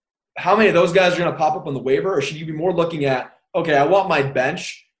 how many of those guys are going to pop up on the waiver? Or should you be more looking at, okay, I want my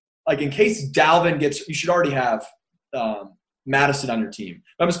bench. In case Dalvin gets – you should already have Madison on your team.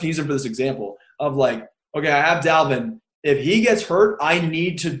 I'm just going to use him for this example of okay, I have Dalvin. If he gets hurt, I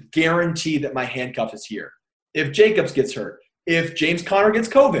need to guarantee that my handcuff is here. If Jacobs gets hurt, if James Conner gets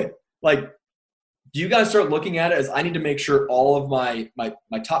COVID, do you guys start looking at it as I need to make sure all of my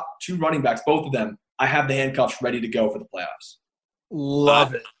top 2 running backs, both of them, I have the handcuffs ready to go for the playoffs?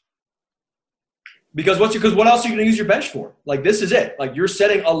 Love it. Because what else are you going to use your bench for? This is it. You're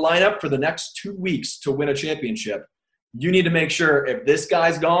setting a lineup for the next 2 weeks to win a championship. You need to make sure if this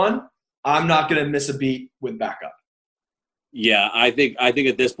guy's gone, I'm not going to miss a beat with backup. Yeah, I think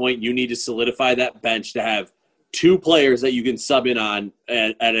at this point you need to solidify that bench to have 2 players that you can sub in on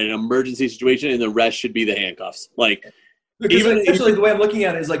at an emergency situation, and the rest should be the handcuffs. Essentially, the way I'm looking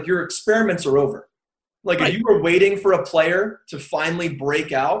at it is your experiments are over. If you were waiting for a player to finally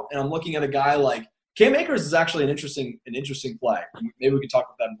break out, and I'm looking at a guy like Cam Akers is actually an interesting play. Maybe we can talk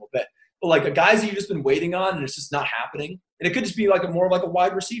about that in a little bit. But a guys that you've just been waiting on, and it's just not happening, and it could just be more of a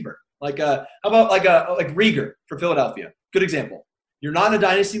wide receiver. How about Rieger for Philadelphia? Good example. You're not in a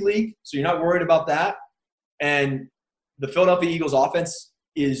dynasty league, so you're not worried about that. And the Philadelphia Eagles offense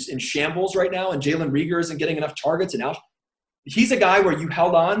is in shambles right now, and Jalen Rieger isn't getting enough targets. And now he's a guy where you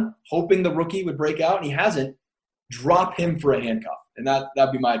held on, hoping the rookie would break out, and he hasn't. Drop him for a handcuff. And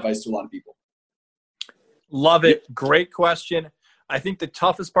that'd be my advice to a lot of people. Love it. Great question. I think the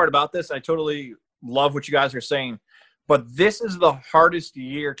toughest part about this, I totally love what you guys are saying, but this is the hardest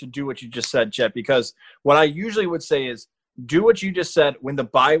year to do what you just said, Chet, because what I usually would say is do what you just said when the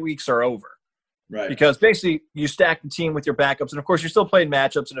bye weeks are over. Right. Because basically you stack the team with your backups. And, of course, you're still playing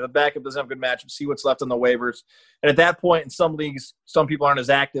matchups. And if a backup doesn't have good matchups, see what's left on the waivers. And at that point, in some leagues, some people aren't as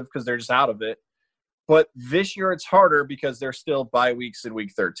active because they're just out of it. But this year it's harder because there's still bye weeks in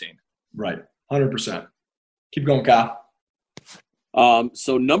week 13. Right. 100%. Keep going, Kyle.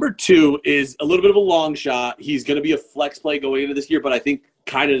 So number 2 is a little bit of a long shot. He's going to be a flex play going into this year, but I think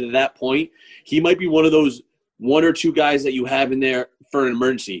kind of to that point, he might be one of those 1 or 2 guys that you have in there for an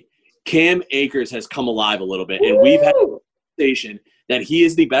emergency. Cam Akers has come alive a little bit, and we've had a conversation that he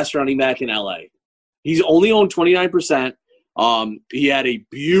is the best running back in LA. He's only owned 29%. He had a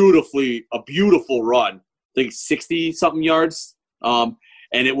beautiful run, I think 60-something yards.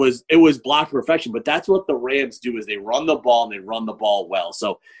 And it was blocked perfection. But that's what the Rams do is they run the ball and they run the ball well.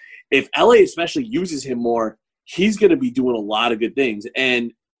 So if LA especially uses him more, he's going to be doing a lot of good things.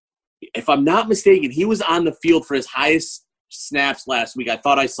 And if I'm not mistaken, he was on the field for his highest snaps last week. I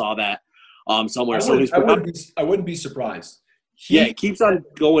thought I saw that somewhere. I wouldn't be surprised. It keeps on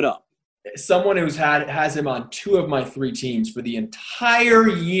going up. Someone has him on 2 of my 3 teams for the entire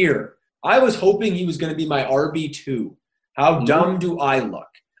year. I was hoping he was going to be my RB2. How dumb do I look?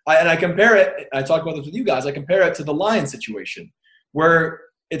 I compare it, I talk about this with you guys, I compare it to the Lions situation, where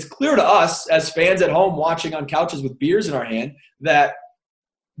it's clear to us as fans at home watching on couches with beers in our hand that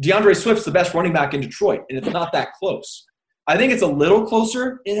DeAndre Swift's the best running back in Detroit, and it's not that close. I think it's a little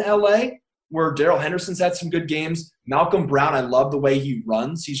closer in LA, where Darrell Henderson's had some good games. Malcolm Brown, I love the way he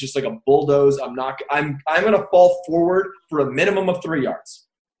runs. He's just like a bulldoze. I'm going to fall forward for a minimum of 3 yards,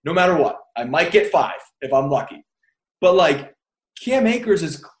 no matter what. I might get 5 if I'm lucky. But, like, Cam Akers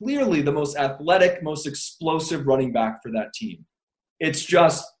is clearly the most athletic, most explosive running back for that team. It's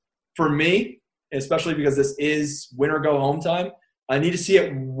just, for me, especially because this is win-or-go-home time, I need to see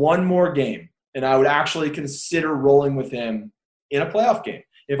it one more game, and I would actually consider rolling with him in a playoff game.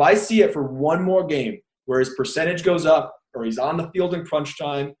 If I see it for one more game where his percentage goes up or he's on the field in crunch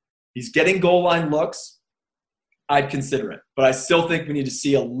time, he's getting goal line looks, I'd consider it. But I still think we need to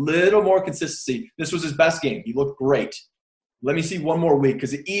see a little more consistency. This was his best game. He looked great. Let me see one more week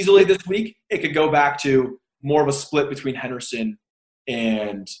because easily this week it could go back to more of a split between Henderson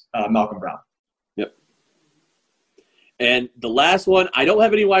and Malcolm Brown. Yep. And the last one, I don't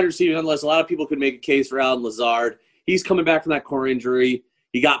have any wide receivers unless a lot of people could make a case for Allen Lazard. He's coming back from that core injury.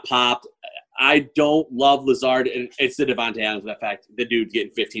 He got popped. I don't love Lazard, and it's the Devontae Adams. In fact, the dude's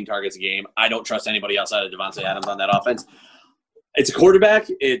getting 15 targets a game. I don't trust anybody outside of Devontae Adams on that offense. It's a quarterback.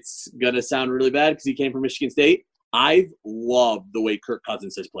 It's going to sound really bad because he came from Michigan State. I've loved the way Kirk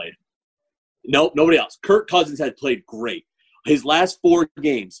Cousins has played. No, nobody else. Kirk Cousins has played great. His last 4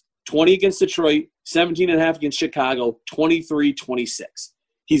 games, 20 against Detroit, 17.5 against Chicago, 23-26.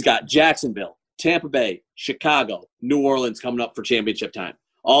 He's got Jacksonville, Tampa Bay, Chicago, New Orleans coming up for championship time.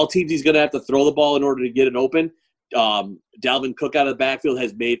 All teams he's going to have to throw the ball in order to get it open. Dalvin Cook out of the backfield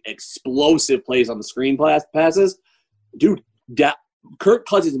has made explosive plays on the screen passes. Dude, Kirk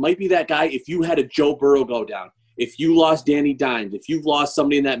Cousins might be that guy if you had a Joe Burrow go down. If you lost Danny Dimes, if you've lost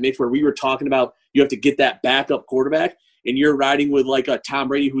somebody in that mix where we were talking about you have to get that backup quarterback and you're riding with like a Tom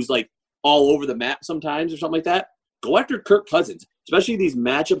Brady who's like all over the map sometimes or something like that, go after Kirk Cousins, especially these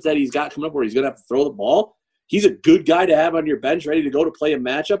matchups that he's got coming up where he's going to have to throw the ball. He's a good guy to have on your bench ready to go to play a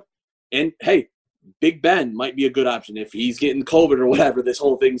matchup. And, hey, Big Ben might be a good option if he's getting COVID or whatever this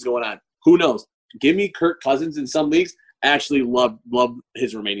whole thing's going on. Who knows? Give me Kirk Cousins in some leagues. Actually love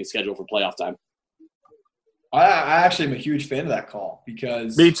his remaining schedule for playoff time. I actually am a huge fan of that call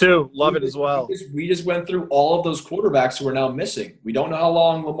because – Me too. Love it as well. We just went through all of those quarterbacks who are now missing. We don't know how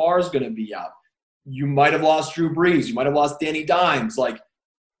long Lamar's going to be out. You might have lost Drew Brees. You might have lost Danny Dimes. Like,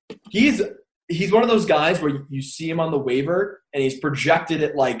 he's one of those guys where you see him on the waiver and he's projected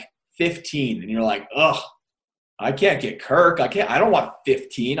at like 15, and you're like, ugh, I can't get Kirk. I don't want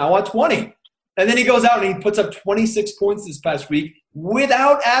 15. I want 20. And then he goes out and he puts up 26 points this past week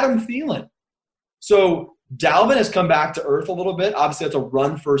without Adam Thielen. So Dalvin has come back to earth a little bit. Obviously, that's a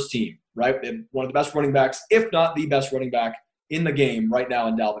run-first team, right? And one of the best running backs, if not the best running back in the game right now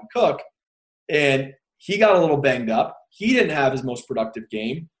in Dalvin Cook. And he got a little banged up. He didn't have his most productive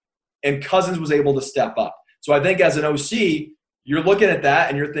game. And Cousins was able to step up. So I think as an OC, you're looking at that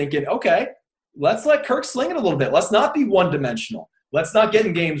and you're thinking, okay, let's let Kirk sling it a little bit. Let's not be one-dimensional. Let's not get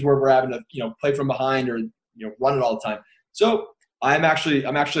in games where we're having to, play from behind or, run it all the time. So I'm actually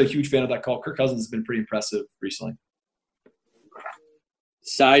a huge fan of that call. Kirk Cousins has been pretty impressive recently.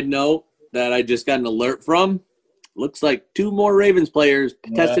 Side note that I just got an alert from, looks like 2 more Ravens players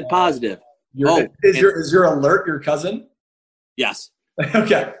tested positive. Is your alert your cousin? Yes.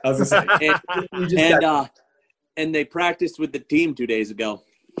 Okay. I was going to say. And they practiced with the team 2 days ago.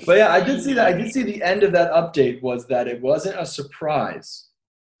 But yeah, I did see that. I did see the end of that update was that it wasn't a surprise.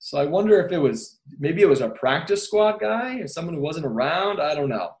 So I wonder if maybe it was a practice squad guy or someone who wasn't around. I don't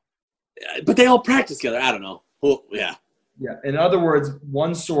know. But they all practice together. I don't know. Well, yeah. Yeah. In other words,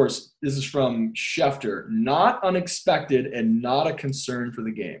 one source, this is from Schefter, not unexpected and not a concern for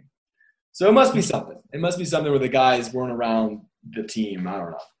the game. So it must be something. It must be something where the guys weren't around the team. I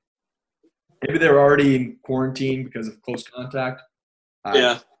don't know. Maybe they were already in quarantine because of close contact. I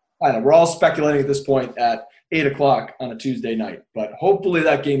don't know. We're all speculating at this point at 8 o'clock on a Tuesday night. But hopefully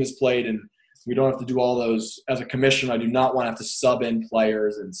that game is played and we don't have to do all those. As a commissioner, I do not want to have to sub in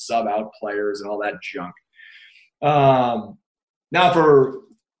players and sub out players and all that junk. Now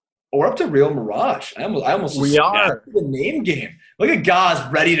we're up to Real Mirage. I almost we are the name game. Look at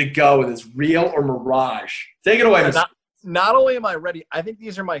Gaz ready to go with his Real or Mirage. Take it away, Mr. Not only am I ready, I think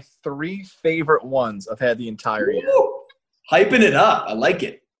these are my 3 favorite ones I've had the entire year. Hyping it up. I like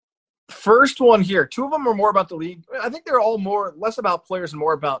it. First one here. 2 of them are more about the league. I think they're all less about players and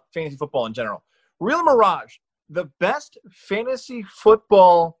more about fantasy football in general. Real Mirage, the best fantasy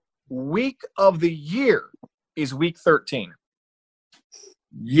football week of the year is week 13.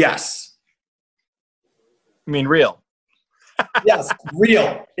 Yes. I mean, real. Yes,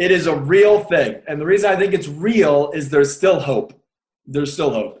 real. It is a real thing. And the reason I think it's real is there's still hope. There's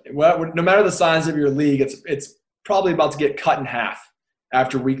still hope. No matter the size of your league, it's probably about to get cut in half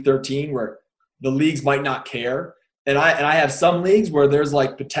after week 13 where the leagues might not care. And I have some leagues where there's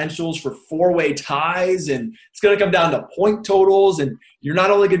like potentials for 4-way ties and it's going to come down to point totals. And you're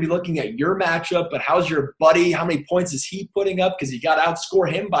not only going to be looking at your matchup, but how's your buddy? How many points is he putting up? Because you got to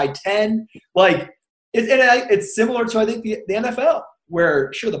outscore him by 10. Like, it's similar to, I think, the NFL,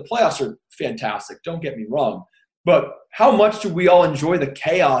 where, sure, the playoffs are fantastic. Don't get me wrong. But how much do we all enjoy the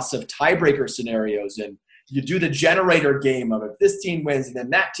chaos of tiebreaker scenarios? And you do the generator game of if this team wins and then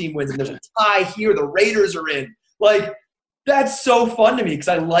that team wins and there's a tie here, the Raiders are in. Like, that's so fun to me because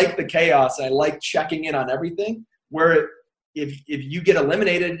I like the chaos. I like checking in on everything. Where if you get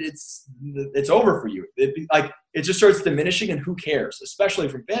eliminated, it's over for you. It just starts diminishing, and who cares? Especially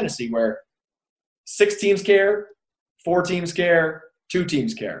from fantasy, where 6 teams care, 4 teams care, 2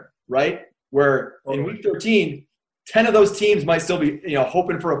 teams care, right? Where in week 13, 10 of those teams might still be,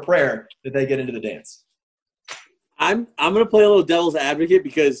 hoping for a prayer that they get into the dance. I'm going to play a little devil's advocate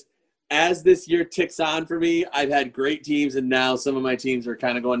because as this year ticks on for me, I've had great teams, and now some of my teams are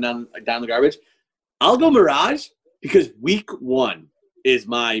kind of going down the garbage. I'll go Mirage because week 1 is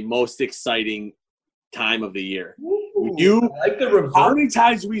my most exciting time of the year. I like the reverse. How many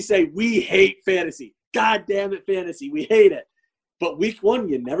times do we say we hate fantasy? God damn it, fantasy. We hate it. But week 1,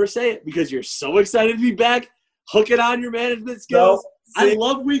 you never say it because you're so excited to be back. Hook it on your management skills. No, I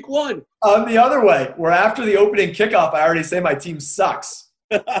love week 1. I'm the other way, where after the opening kickoff, I already say my team sucks.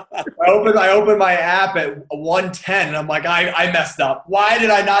 I open my app at 1:10, and I'm like, I messed up. Why did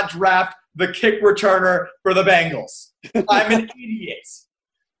I not draft the kick returner for the Bengals? I'm an idiot.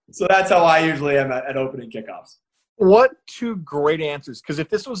 So that's how I usually am at opening kickoffs. What 2 great answers. Because if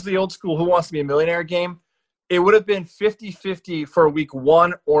this was the old school Who Wants to Be a Millionaire game, it would have been 50-50 for week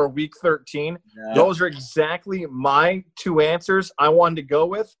 1 or week 13. Yeah. Those are exactly my 2 answers I wanted to go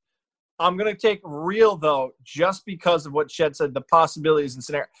with. I'm going to take real, though, just because of what Shed said, the possibilities and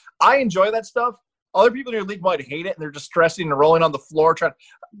scenario. I enjoy that stuff. Other people in your league might hate it, and they're just stressing and rolling on the floor trying to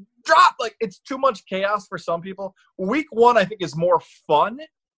drop. Like, it's too much chaos for some people. Week 1, I think, is more fun.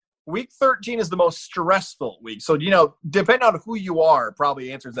 Week 13 is the most stressful week. So, depending on who you are,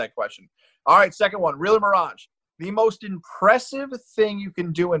 probably answers that question. All right, second one, Real or Mirage. The most impressive thing you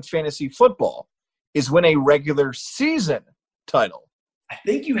can do in fantasy football is win a regular season title. I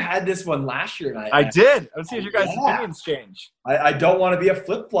think you had this one last year. And I did. Let's see if your guys' opinions change. I don't want to be a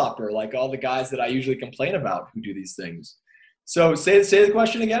flip-flopper like all the guys that I usually complain about who do these things. So say the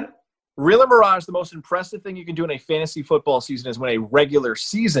question again. Real or Mirage, the most impressive thing you can do in a fantasy football season is win a regular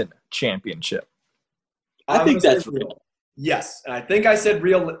season championship. I think that's real. Yes. And I think I said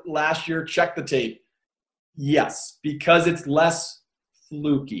real last year. Check the tape. Yes, because it's less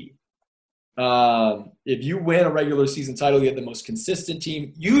fluky. If you win a regular season title, you get the most consistent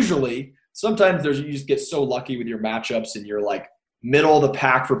team. Usually, sometimes you just get so lucky with your matchups and you're like middle of the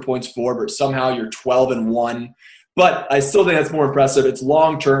pack for points for, but somehow you're 12-1. But I still think that's more impressive. It's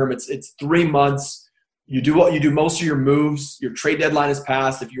long term. It's 3 months. You do most of your moves. Your trade deadline is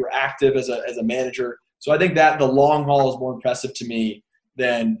passed if you were active as a manager. So I think that the long haul is more impressive to me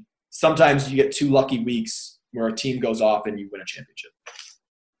than sometimes you get 2 lucky weeks where a team goes off and you win a championship.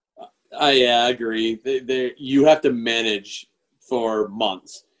 I agree. You have to manage for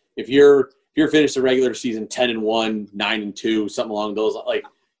months. If you're finished the regular season 10-1, 9-2, something along those, like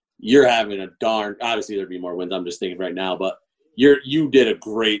you're having a darn. Obviously, there'd be more wins. I'm just thinking right now, but you did a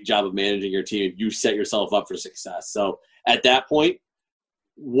great job of managing your team. You set yourself up for success. So at that point,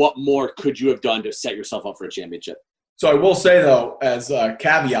 what more could you have done to set yourself up for a championship? So I will say, though, as a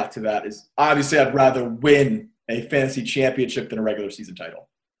caveat to that is obviously I'd rather win a fantasy championship than a regular season title.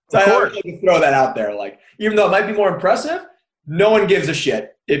 So I would like to throw that out there. Like, even though it might be more impressive, no one gives a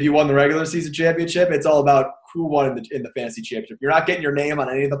shit if you won the regular season championship. It's all about who won in the fantasy championship. You're not getting your name on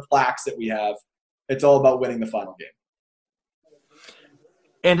any of the plaques that we have. It's all about winning the final game.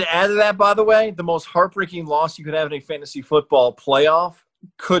 And to add to that, by the way, the most heartbreaking loss you could have in a fantasy football playoff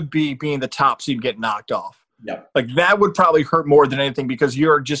could be being the top seed get knocked off. Yep. Like, that would probably hurt more than anything because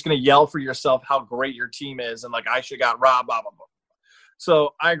you're just going to yell for yourself how great your team is and, like, I should have got robbed, blah, blah, blah.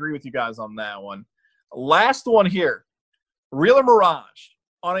 So I agree with you guys on that one. Last one here, Real or Mirage.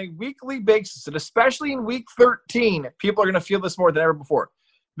 On a weekly basis, and especially in week 13, people are going to feel this more than ever before.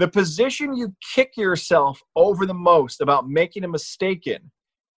 The position you kick yourself over the most about making a mistake in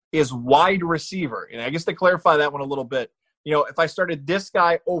is wide receiver. And I guess to clarify that one a little bit, if I started this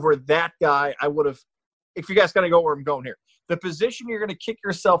guy over that guy, I would have – if you guys got to go where I'm going here. The position you're going to kick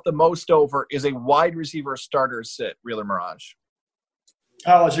yourself the most over is a wide receiver starter sit, Real or Mirage.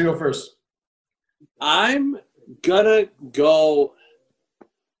 I'll let you go first. I'm going to go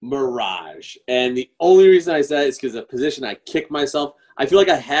Mirage. And the only reason I said it is because the position I kick myself, I feel like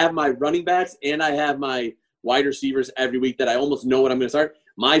I have my running backs and I have my wide receivers every week that I almost know what I'm going to start.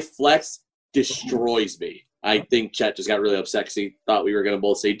 My flex destroys me. I think Chet just got really upset because he thought we were going to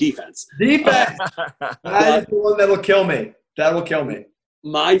both say defense. Defense! That is the one that will kill me. That will kill me.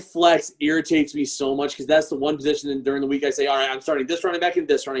 My flex irritates me so much because that's the one position and during the week I say, all right, I'm starting this running back and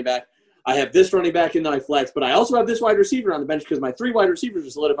this running back. I have this running back in my flex, but I also have this wide receiver on the bench because my 3 wide receivers are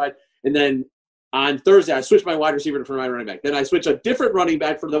solidified. And then on Thursday, I switch my wide receiver for my running back. Then I switch a different running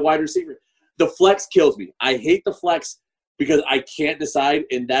back for the wide receiver. The flex kills me. I hate the flex because I can't decide,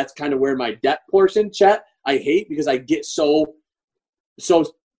 and that's kind of where my depth portion, Chet, I hate because I get so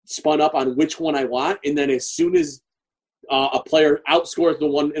spun up on which one I want, and then as soon as a player outscores the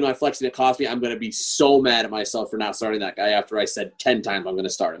one in my flex and it costs me, I'm going to be so mad at myself for not starting that guy after I said 10 times I'm going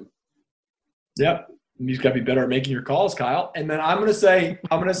to start him. Yep. You just got to be better at making your calls, Kyle. And then I'm going to say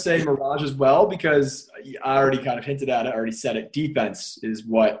Mirage as well because I already kind of hinted at it. I already said it. Defense is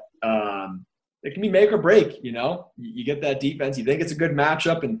what it can be make or break. You get that defense. You think it's a good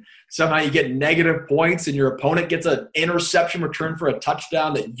matchup, and somehow you get negative points, and your opponent gets an interception return for a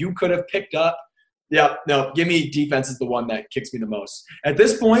touchdown that you could have picked up. Yeah, no, give me defense is the one that kicks me the most. At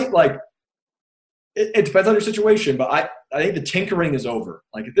this point, like, it depends on your situation, but I think the tinkering is over.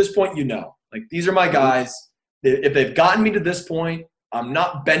 Like, at this point, like, these are my guys. If they've gotten me to this point, I'm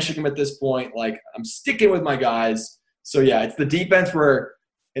not benching them at this point. Like, I'm sticking with my guys. So, yeah, it's the defense where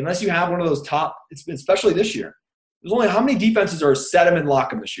unless you have one of those top, especially this year, there's only how many defenses are set them and lock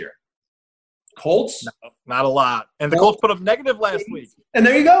them this year? Colts? No, not a lot. And the Colts put up negative last week. And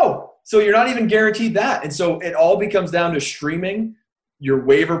there you go. So you're not even guaranteed that. And so it all becomes down to streaming your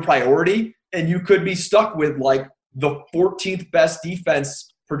waiver priority, and you could be stuck with, like, the 14th best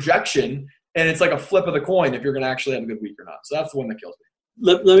defense projection, and it's like a flip of the coin if you're going to actually have a good week or not. So that's the one that kills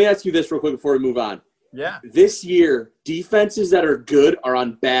me. Let me ask you this real quick before we move on. Yeah. This year, defenses that are good are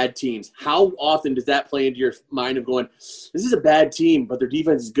on bad teams. How often does that play into your mind of going, this is a bad team, but their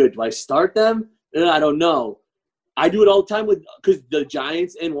defense is good. Do I start them? I don't know. I do it all the time because the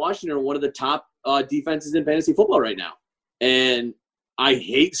Giants and Washington are one of the top defenses in fantasy football right now. And I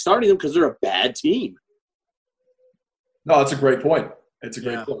hate starting them because they're a bad team. No, that's a great point. It's a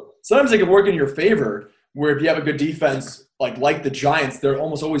great point. Sometimes they can work in your favor where if you have a good defense, like the Giants, they're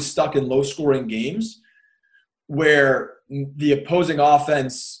almost always stuck in low-scoring games where the opposing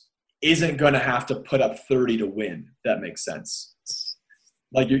offense isn't going to have to put up 30 to win. If that makes sense.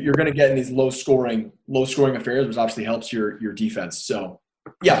 Like, you're going to get in these low-scoring affairs, which obviously helps your defense. So,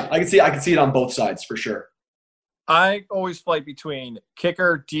 yeah, I can see it on both sides for sure. I always fight between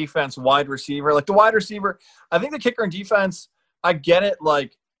kicker, defense, wide receiver. Like, the wide receiver, I think the kicker and defense, I get it.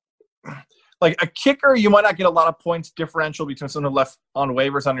 Like a kicker, you might not get a lot of points differential between someone who left on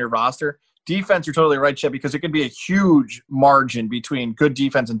waivers on your roster. Defense, you're totally right, Chet, because it could be a huge margin between good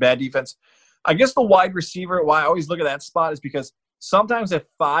defense and bad defense. I guess the wide receiver, why I always look at that spot is because sometimes a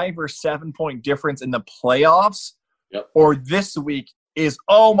 5 or 7 point difference in the playoffs or this week is,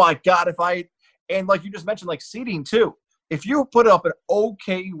 oh my God, and like you just mentioned, like seeding too. If you put up an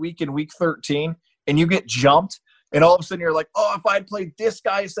okay week in week 13 and you get jumped, and all of a sudden you're like, oh, if I'd played this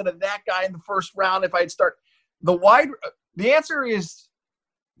guy instead of that guy in the first round, if I'd start the answer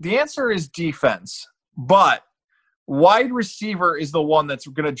is defense, but wide receiver is the one that's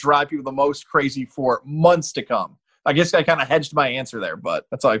going to drive people the most crazy for months to come. I guess I kind of hedged my answer there, but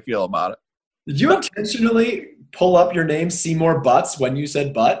that's how I feel about it. Did you intentionally pull up your name Seymour Butts when you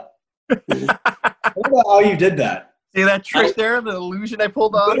said butt? I don't know how you did that. See that trick there, the illusion I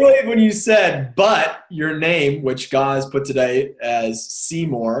pulled off? Literally when you said, but your name, which Gaz put today as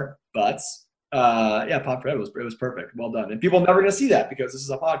Seymour Butts, Pop Fred, it was perfect. Well done. And people are never going to see that because this is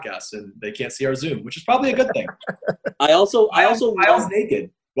a podcast and they can't see our Zoom, which is probably a good thing. I also love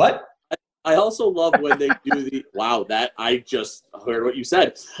naked. What? I also love when they do the – wow, that I just heard what you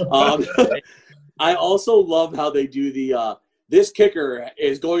said. I also love how they do the this kicker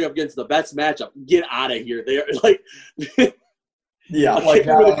is going up against the best matchup. Get out of here. They're like yeah, a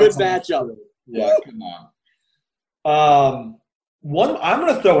kicker with a good matchup. Yeah, come on. I'm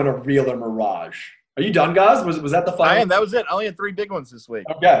going to throw in a real or mirage. Are you done, guys? Was that the final? I am. That was it. I only had 3 big ones this week.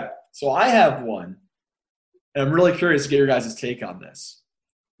 Okay. So I have one, and I'm really curious to get your guys' take on this.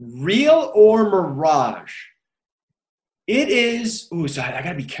 Real or mirage? It is – so I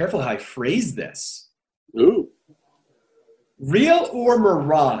got to be careful how I phrase this. Ooh. Real or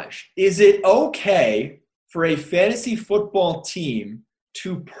mirage? Is it okay for a fantasy football team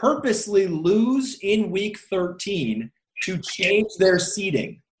to purposely lose in week 13 to change their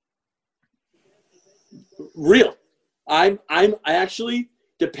seeding? Real. I actually,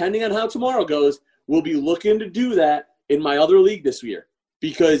 depending on how tomorrow goes, will be looking to do that in my other league this year,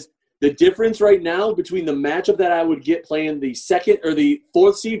 because the difference right now between the matchup that I would get playing the second or the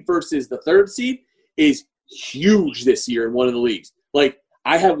 4th seed versus the 3rd seed is huge this year in one of the leagues. Like,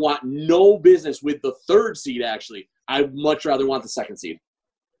 I want no business with the 3rd seed, actually. I'd much rather want the 2nd seed.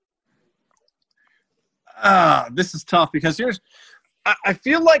 This is tough because I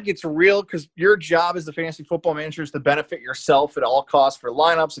feel like it's real because your job as the fantasy football manager is to benefit yourself at all costs for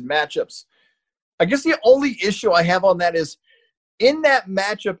lineups and matchups. I guess the only issue I have on that is in that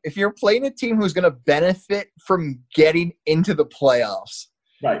matchup, if you're playing a team who's going to benefit from getting into the playoffs,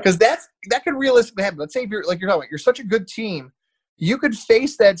 right? Because that could realistically happen. Let's say if you're talking about, you're such a good team, you could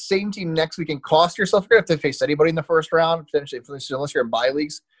face that same team next week and cost yourself. You're going to have to face anybody in the first round, potentially, unless you're in bye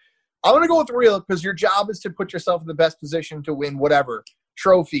leagues. I'm going to go with real because your job is to put yourself in the best position to win whatever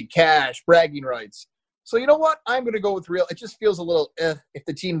trophy, cash, bragging rights. So you know what? I'm going to go with real. It just feels a little if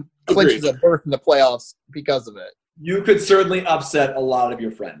the team clinches a berth in the playoffs because of it. You could certainly upset a lot of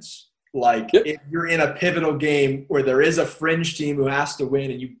your friends. Like, if you're in a pivotal game where there is a fringe team who has to win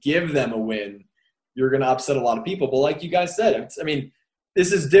and you give them a win, you're going to upset a lot of people. But like you guys said,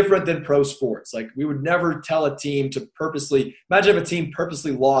 this is different than pro sports. Like, we would never tell a team to purposely – imagine if a team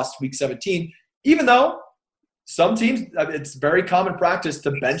purposely lost week 17, even though some teams – it's very common practice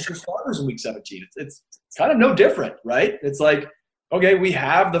to bench your starters in week 17. It's kind of no different, right? It's like, okay, we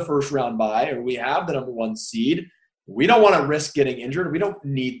have the first round bye or we have the number 1 seed. We don't want to risk getting injured. We don't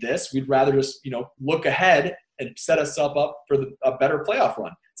need this. We'd rather just, look ahead and set ourselves up for a better playoff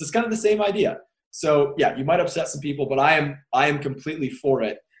run. So it's kind of the same idea. So, yeah, you might upset some people, but I am completely for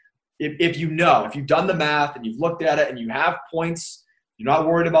it. If you've done the math and you've looked at it and you have points, you're not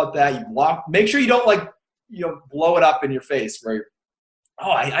worried about that. Make sure you don't blow it up in your face where you're,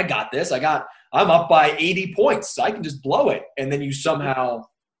 I got this. I'm up by 80 points, so I can just blow it. And then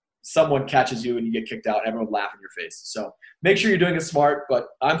someone catches you and you get kicked out. Everyone laugh in your face. So make sure you're doing it smart, but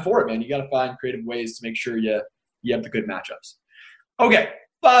I'm for it, man. You got to find creative ways to make sure you have the good matchups. Okay.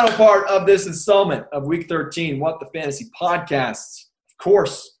 Final part of this installment of Week 13, What the Fantasy Podcasts. Of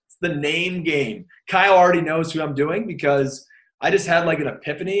course, it's the name game. Kyle already knows who I'm doing because I just had an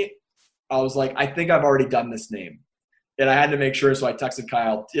epiphany. I was like, I think I've already done this name. And I had to make sure, so I texted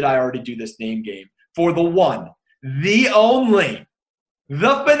Kyle, did I already do this name game? For the one, the only,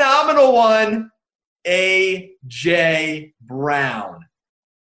 the phenomenal one, A.J. Brown.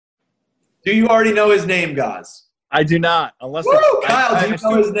 Do you already know his name, guys? I do not. Unless Kyle, do you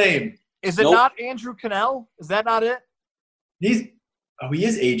know his name? Is it not Andrew Cannell? Is that not it? He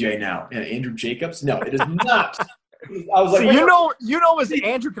is AJ now. Yeah, Andrew Jacobs? No, it is not. I was like, you know it's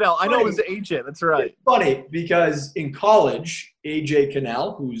Andrew Cannell. I know it was AJ. That's right. It's funny because in college, AJ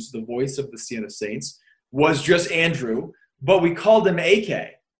Cannell, who's the voice of the Siena Saints, was just Andrew, but we called him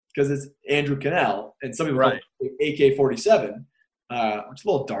AK because it's Andrew Cannell, and some people call him AK-47, which is a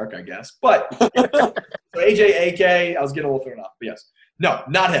little dark, I guess. But so AJ, AK, I was getting a little thrown off. But yes. No,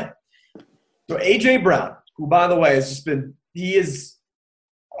 not him. So AJ Brown, who, by the way, he is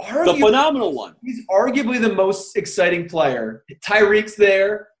the phenomenal one. He's arguably the most exciting player. Tyreek's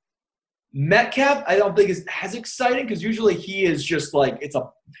there. Metcalf, I don't think is as exciting because usually he is just it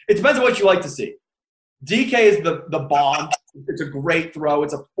depends on what you like to see. DK is the bomb. It's a great throw.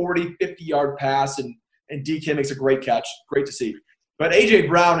 It's a 40, 50-yard pass, and DK makes a great catch. Great to see. But A.J.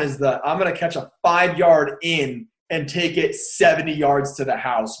 Brown is I'm going to catch a 5-yard in and take it 70 yards to the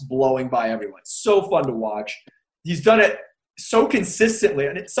house, blowing by everyone. So fun to watch. He's done it so consistently,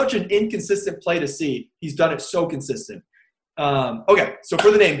 and it's such an inconsistent play to see. He's done it so consistent. Okay, so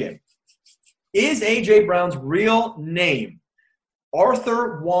for the name game, is A.J. Brown's real name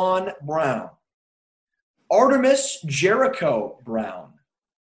Arthur Juan Brown, Artemis Jericho Brown,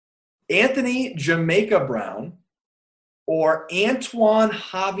 Anthony Jamaica Brown, or Antoine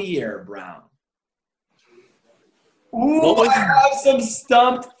Javier Brown? Ooh, I have some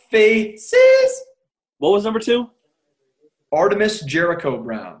stumped faces. What was number 2? Artemis Jericho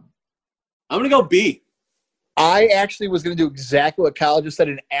Brown. I'm going to go B. I actually was going to do exactly what Kyle just said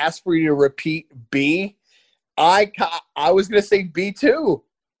and ask for you to repeat B. I was going to say B too.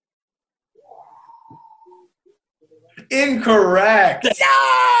 Incorrect.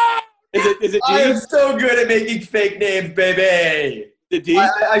 Yeah! Is it D? I am so good at making fake names, baby. The D?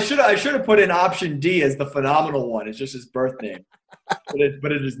 I should have put in option D as the phenomenal one. It's just his birth name.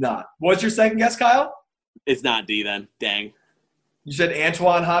 but it is not. What's your second guess, Kyle? It's not D then. Dang. You said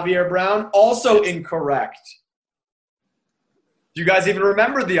Antoine Javier Brown. Also incorrect. Do you guys even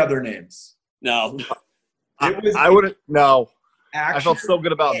remember the other names? No. I would no. I felt so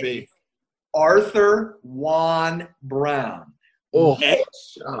good about B. Arthur Juan Brown. Oh,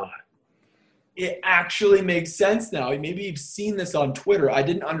 It actually makes sense now. Maybe you've seen this on Twitter. I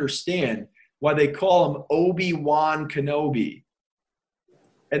didn't understand why they call him Obi-Wan Kenobi.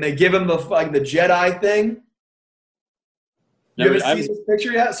 And they give him the Jedi thing. You haven't seen this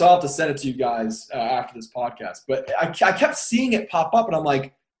picture yet? So I'll have to send it to you guys after this podcast. But I kept seeing it pop up, and I'm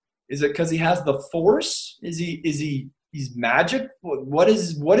like, is it because he has the Force? He's magic? What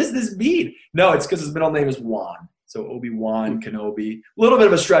does this mean? No, it's because his middle name is Juan. So Obi-Wan Kenobi. A little bit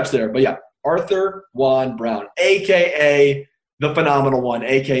of a stretch there, but yeah. Arthur Juan Brown, a.k.a. the phenomenal one,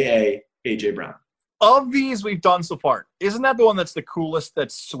 a.k.a. A.J. Brown. Of these we've done so far, isn't that the one that's the coolest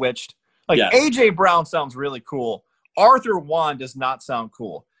that's switched? Like, yes. A.J. Brown sounds really cool. Arthur Juan does not sound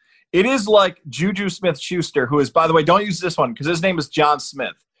cool. It is like Juju Smith-Schuster, who is, by the way, don't use this one because his name is John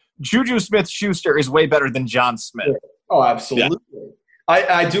Smith. Juju Smith-Schuster is way better than John Smith. Oh, absolutely. Yeah.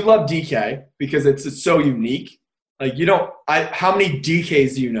 I do love DK because it's so unique. Like, how many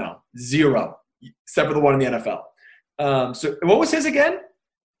DKs do you know? 0, except for the one in the NFL. So what was his again?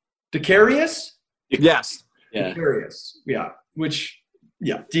 Decarius? Yes. Yeah. Decarius. Yeah.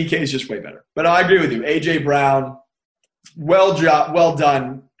 DK is just way better. But I agree with you. A.J. Brown, well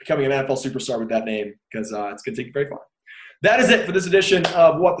done becoming an NFL superstar with that name because it's going to take you very far. That is it for this edition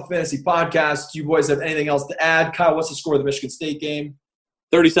of What the Fantasy Podcast. Do you boys have anything else to add? Kyle, what's the score of the Michigan State game?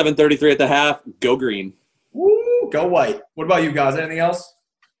 37-33 at the half. Go green. Woo, go white. What about you guys? Anything else?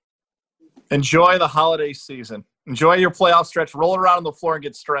 Enjoy the holiday season. Enjoy your playoff stretch. Roll around on the floor and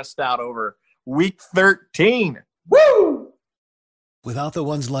get stressed out over Week 13. Woo! Without the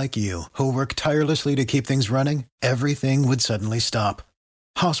ones like you, who work tirelessly to keep things running, everything would suddenly stop.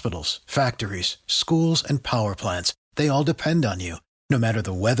 Hospitals, factories, schools, and power plants, they all depend on you. No matter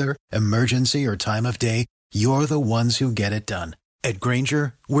the weather, emergency, or time of day, you're the ones who get it done. At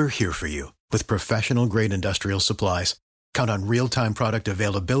Grainger, we're here for you with professional-grade industrial supplies. Count on real-time product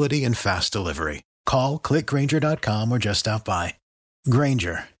availability and fast delivery. Call, click Grainger.com, or just stop by.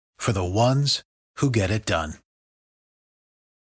 Grainger, for the ones who get it done.